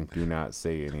anything, do not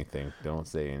say anything, don't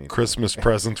say anything. Christmas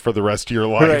presents for the rest of your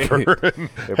life. Right.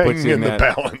 It puts you in the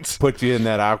balance. Put you in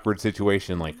that awkward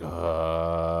situation like,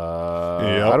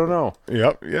 I don't know.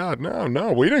 Yep. Yeah.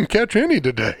 No, we didn't catch any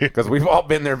today. Because we've all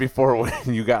been there before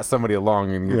when you got somebody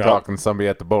along and you're talking to somebody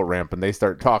at the boat ramp and they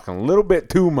start talking a little bit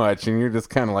too much and you're just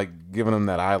kind of like giving them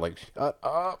that eye like, shut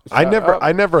up.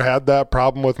 I never had that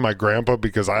problem with my grandpa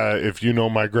because if you know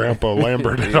my grandpa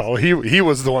Lambert at all, he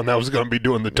was the one that was going to be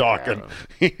doing the talking.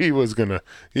 Yeah. He was gonna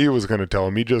tell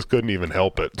him. He just couldn't even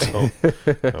help it.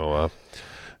 So,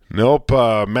 nope.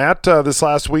 Matt, this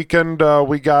last weekend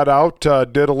we got out,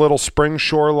 did a little spring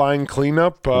shoreline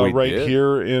cleanup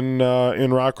here in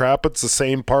Rock Rapids, the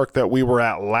same park that we were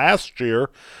at last year.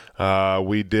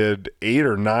 We did 8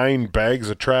 or 9 bags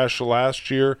of trash last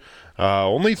year.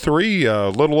 Only 3, a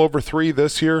little over 3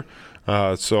 this year.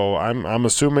 So I'm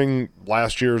assuming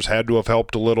last year's had to have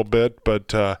helped a little bit,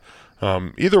 but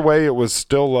either way, it was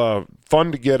still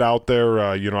fun to get out there.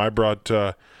 I brought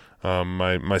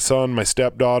my son, my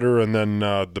stepdaughter, and then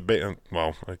I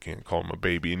can't call him a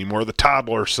baby anymore, the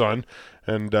toddler son,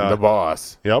 and the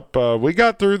boss. Yep, we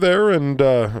got through there and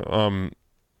found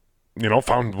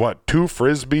 2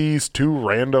 frisbees, 2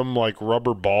 random like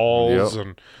rubber balls,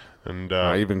 yep. and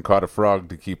I even caught a frog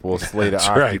to keep old Slade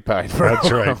occupied.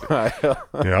 That's right.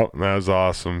 Yep, that was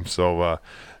awesome. So,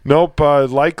 nope.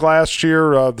 Like last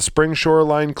year, the spring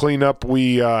shoreline cleanup,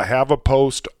 we have a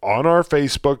post on our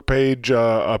Facebook page,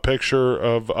 a picture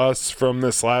of us from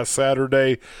this last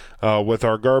Saturday with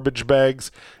our garbage bags.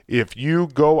 If you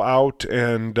go out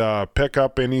and pick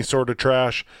up any sort of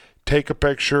trash, take a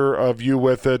picture of you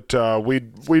with it.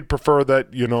 We'd prefer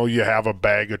that, you have a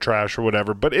bag of trash or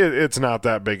whatever, but it's not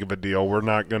that big of a deal. We're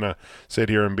not going to sit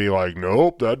here and be like,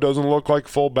 nope, that doesn't look like a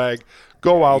full bag.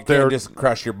 Go out there. Just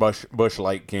crush your bush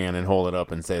light can and hold it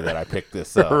up and say that I picked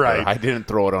this up. Right. I didn't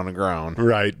throw it on the ground.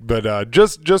 Right. But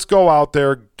just go out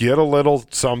there, get a little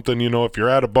something. If you're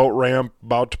at a boat ramp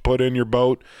about to put in your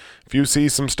boat, if you see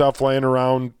some stuff laying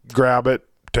around, grab it.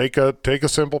 Take a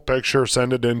simple picture,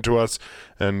 send it in to us,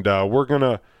 and we're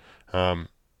gonna.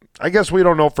 I guess we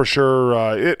don't know for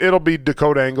sure. It'll be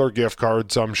Dakota Angler gift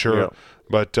cards, I'm sure, yep.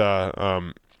 But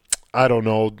I don't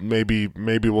know. Maybe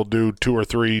we'll do 2 or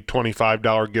 3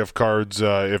 $25 gift cards.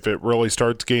 If it really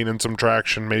starts gaining some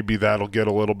traction, maybe that'll get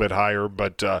a little bit higher.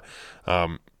 But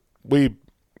we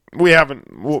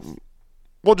haven't.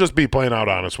 We'll just be plain out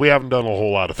honest. We haven't done a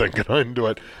whole lot of thinking into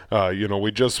it.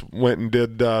 We just went and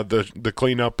did the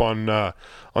cleanup on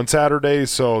Saturday.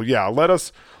 So yeah, let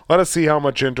us see how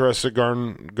much interest it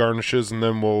garnishes, and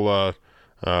then we'll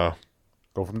go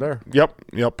from there.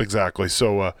 Yep, exactly.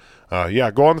 So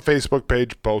go on the Facebook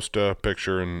page, post a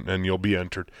picture, and you'll be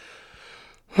entered.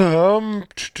 Pizza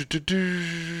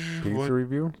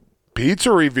review.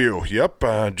 Pizza review.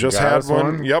 Yep, just had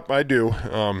one. Yep, I do.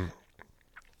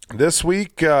 This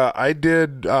week, I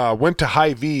went to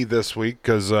Hy-Vee this week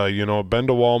because, been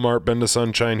to Walmart, been to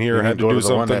Sunshine here. You had to do the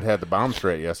something. one that had the bomb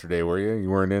threat yesterday, were you? You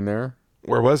weren't in there?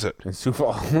 Where was it? In Sioux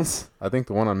Falls. I think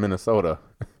the one on Minnesota.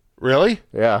 Really?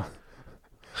 Yeah.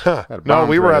 Huh. No,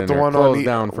 we were at the one on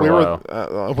down for a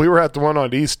while. We were at the one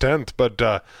on East 10th, but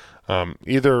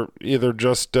either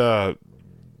just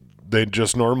they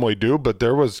just normally do, but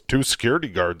there was 2 security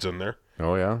guards in there.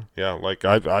 Oh yeah, yeah. Like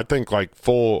I think like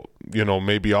full,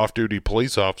 maybe off-duty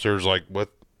police officers. Like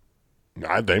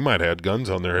they might have had guns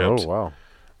on their hips. Oh wow.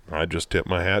 I just tipped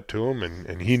my hat to him,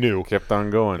 and he knew. Kept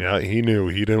on going. Yeah, he knew.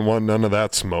 He didn't want none of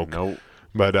that smoke. Nope.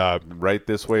 But right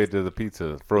this way to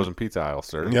the frozen pizza aisle,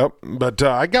 sir. Yep. But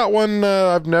I got one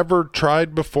I've never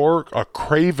tried before. A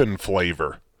Craven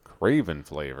flavor. Craven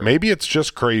flavor. Maybe it's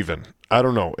just Craven. I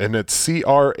don't know. And it's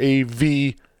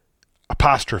CRAV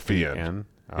apostrophe N.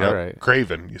 All right.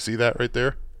 Craven. You see that right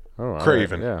there? Oh,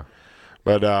 Craven. Right. Yeah.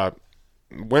 But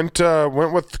went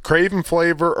with Craven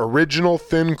flavor, original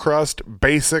thin crust,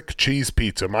 basic cheese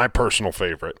pizza, my personal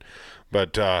favorite.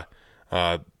 But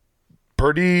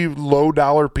pretty low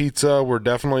dollar pizza. We're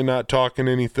definitely not talking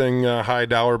anything high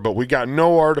dollar, but we got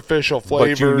no artificial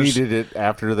flavors. But you needed it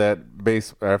after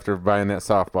buying that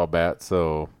softball bat,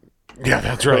 so yeah,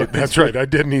 that's right. That's right. I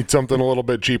did need something a little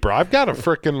bit cheaper. I've got a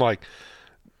freaking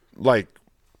like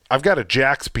I've got a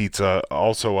Jack's Pizza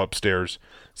also upstairs,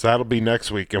 so that'll be next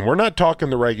week. And we're not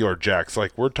talking the regular Jack's,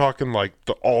 like we're talking like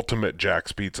the ultimate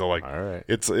Jack's Pizza. Like all right.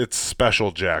 It's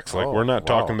special Jack's. Like we're not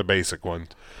talking the basic ones.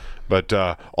 But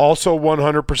also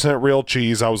 100% real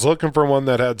cheese. I was looking for one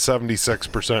that had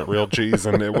 76% real cheese,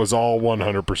 and it was all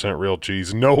 100% real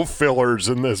cheese. No fillers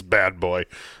in this bad boy.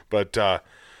 But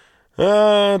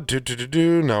Now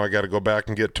I got to go back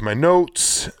and get to my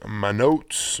notes.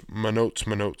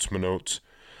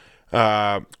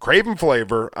 Craven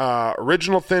flavor,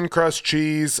 original thin crust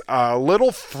cheese, a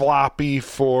little floppy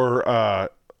for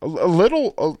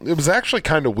it was actually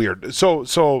kind of weird.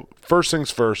 So first things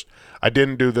first, I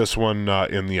didn't do this one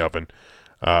in the oven.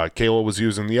 Kayla was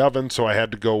using the oven, so I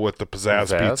had to go with the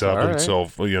Pizzazz pizza oven. Right. So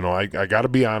I got to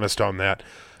be honest on that.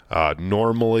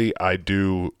 Normally I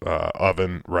do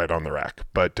oven right on the rack,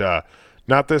 but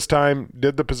not this time.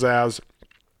 Did the Pizzazz.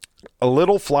 A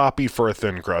little floppy for a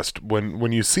thin crust.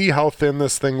 When you see how thin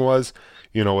this thing was,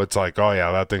 it's like, oh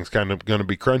yeah, that thing's kind of going to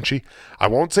be crunchy. I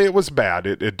won't say it was bad.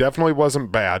 It definitely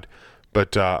wasn't bad,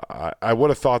 but I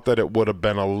would have thought that it would have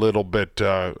been a little bit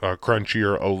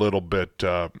crunchier, a little bit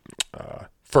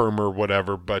firmer,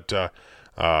 whatever. But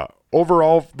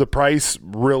overall, the price,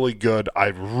 really good. I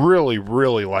really,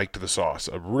 really liked the sauce.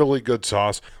 A really good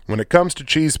sauce. When it comes to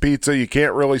cheese pizza, you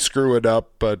can't really screw it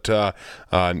up, but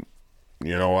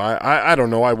I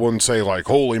don't know. I wouldn't say like,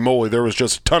 holy moly, there was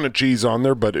just a ton of cheese on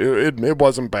there, but it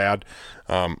wasn't bad.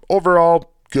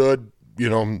 Overall, good.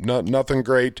 Nothing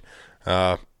great.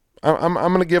 I'm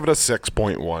going to give it a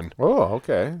 6.1. Oh,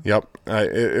 okay. Yep.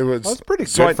 It was. That's pretty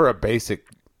good for a basic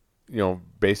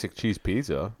cheese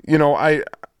pizza.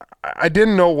 I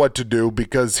didn't know what to do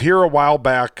because here a while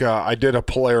back I did a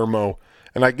Palermo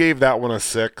and I gave that one a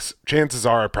 6. Chances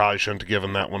are I probably shouldn't have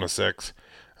given that one a 6.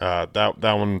 That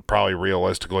one probably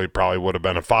realistically probably would have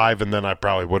been a 5, and then I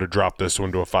probably would have dropped this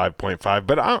one to a 5.5.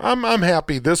 But I'm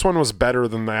happy. This one was better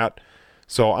than that,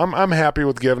 so I'm happy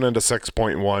with giving it a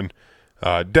 6.1.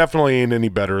 Definitely ain't any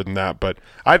better than that, but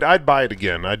I'd buy it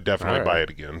again. I'd definitely buy it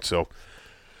again. So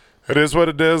it is what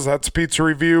it is. That's a pizza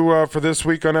review for this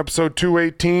week on episode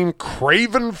 218.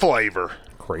 Craven flavor.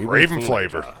 Craven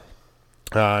flavor.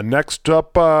 Next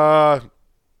up.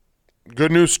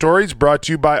 Good News Stories brought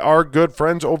to you by our good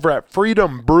friends over at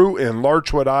Freedom Brew in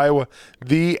Larchwood, Iowa.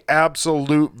 The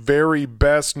absolute very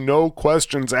best, no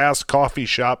questions asked coffee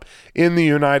shop in the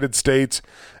United States.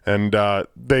 And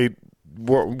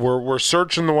we're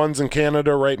searching the ones in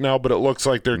Canada right now, but it looks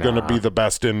like they're going to be the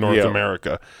best in North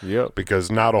America. Yep.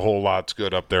 Because not a whole lot's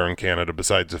good up there in Canada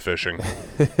besides the fishing.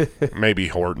 Maybe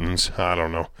Hortons. I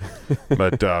don't know.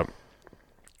 But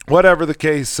whatever the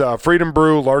case, Freedom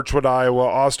Brew, Larchwood, Iowa,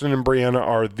 Austin and Brianna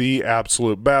are the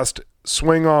absolute best.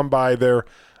 Swing on by there.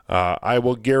 I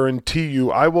will guarantee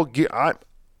you, I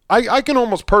can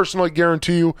almost personally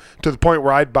guarantee you to the point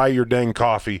where I'd buy your dang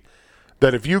coffee,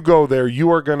 that if you go there,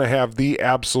 you are going to have the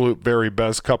absolute very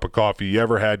best cup of coffee you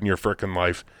ever had in your frickin'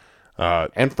 life.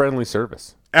 And friendly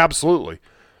service. Absolutely.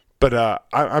 But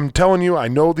I'm telling you, I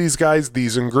know these guys,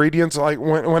 these ingredients. Like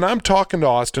when I'm talking to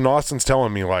Austin, Austin's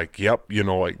telling me like, yep,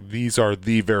 like these are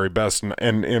the very best.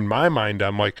 And in my mind,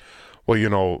 I'm like,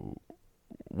 well,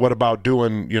 what about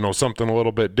doing, something a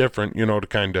little bit different, to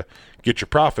kind of get your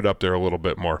profit up there a little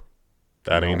bit more.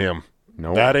 That ain't him.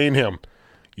 No, that ain't him.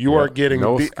 You are getting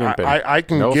I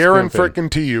can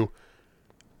guarantee you,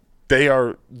 they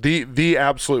are the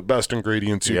absolute best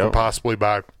ingredients you can possibly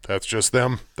buy. That's just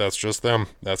them. That's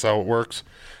how it works.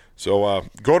 So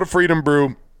go to Freedom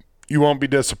Brew. You won't be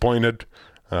disappointed.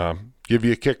 Give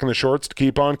you a kick in the shorts to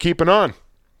keep on keeping on.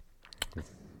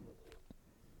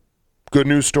 Good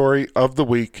news story of the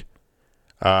week.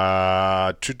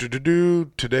 Today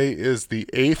is the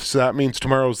 8th, so that means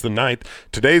tomorrow's the 9th.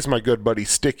 Today's my good buddy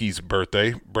Sticky's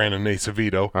birthday, Brandon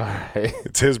Acevito.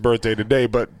 It's his birthday today,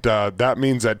 but that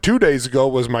means that 2 days ago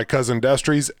was my cousin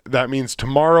Destry's. That means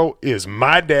tomorrow is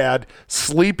my dad,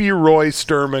 Sleepy Roy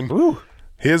Sturman. Ooh.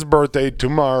 His birthday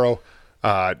tomorrow.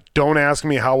 Don't ask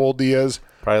me how old he is,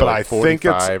 probably but like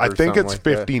I think it's like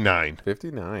 59.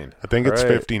 59. I think it's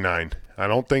 59. I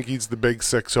don't think he's the big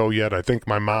 6-0 yet. I think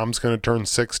my mom's going to turn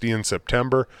 60 in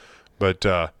September, but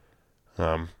I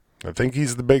think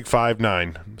he's the big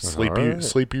 5'9".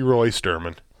 Sleepy Roy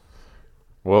Sturman.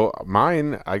 Well,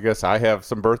 mine, I guess I have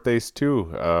some birthdays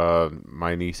too.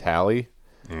 My niece Hallie.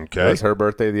 Okay. It was her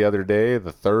birthday the other day,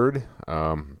 the 3rd.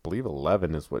 I believe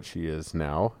 11 is what she is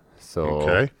now.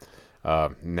 So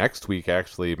next week,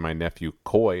 actually, my nephew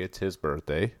Coy, it's his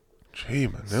birthday. Gee,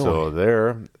 Manili. So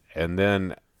there, and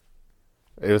then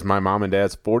it was my mom and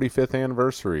dad's 45th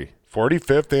anniversary.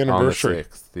 45th anniversary. On the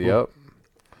 6th, yep.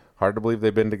 Hard to believe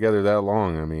they've been together that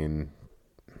long. I mean,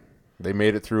 they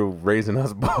made it through raising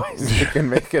us boys. They can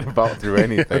make it about through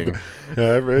anything.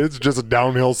 It's just a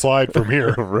downhill slide from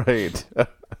here. Right.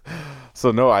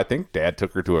 So, no, I think Dad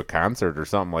took her to a concert or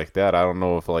something like that. I don't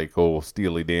know if, like,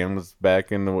 Steely Dan was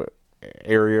back in the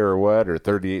area or what, or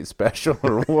 38 Special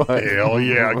or what. Hell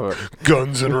yeah.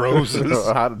 Guns N'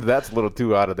 Roses. That's a little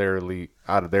too out of their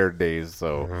days.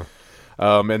 So,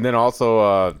 And then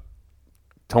also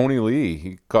Tony Lee,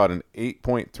 he caught an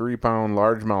 8.3-pound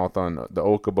largemouth on the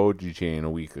Okoboji chain a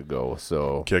week ago.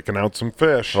 So Kicking out some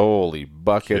fish. holy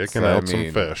buckets. Kicking out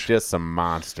some fish. Just some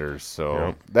monsters. So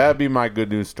Yep. that'd be my good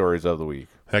news stories of the week.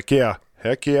 Heck yeah.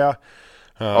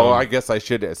 I guess I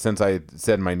should, since I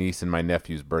said my niece and my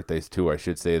nephew's birthdays too, I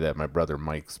should say that my brother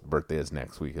Mike's birthday is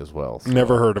next week as well. So.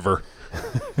 Never heard of her.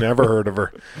 Never heard of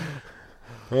her.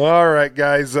 All right,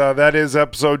 guys. That is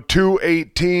episode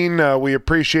 218. We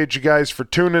appreciate you guys for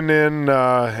tuning in.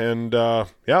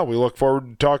 We look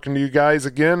forward to talking to you guys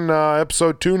again.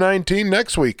 Episode 219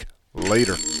 next week.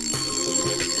 Later.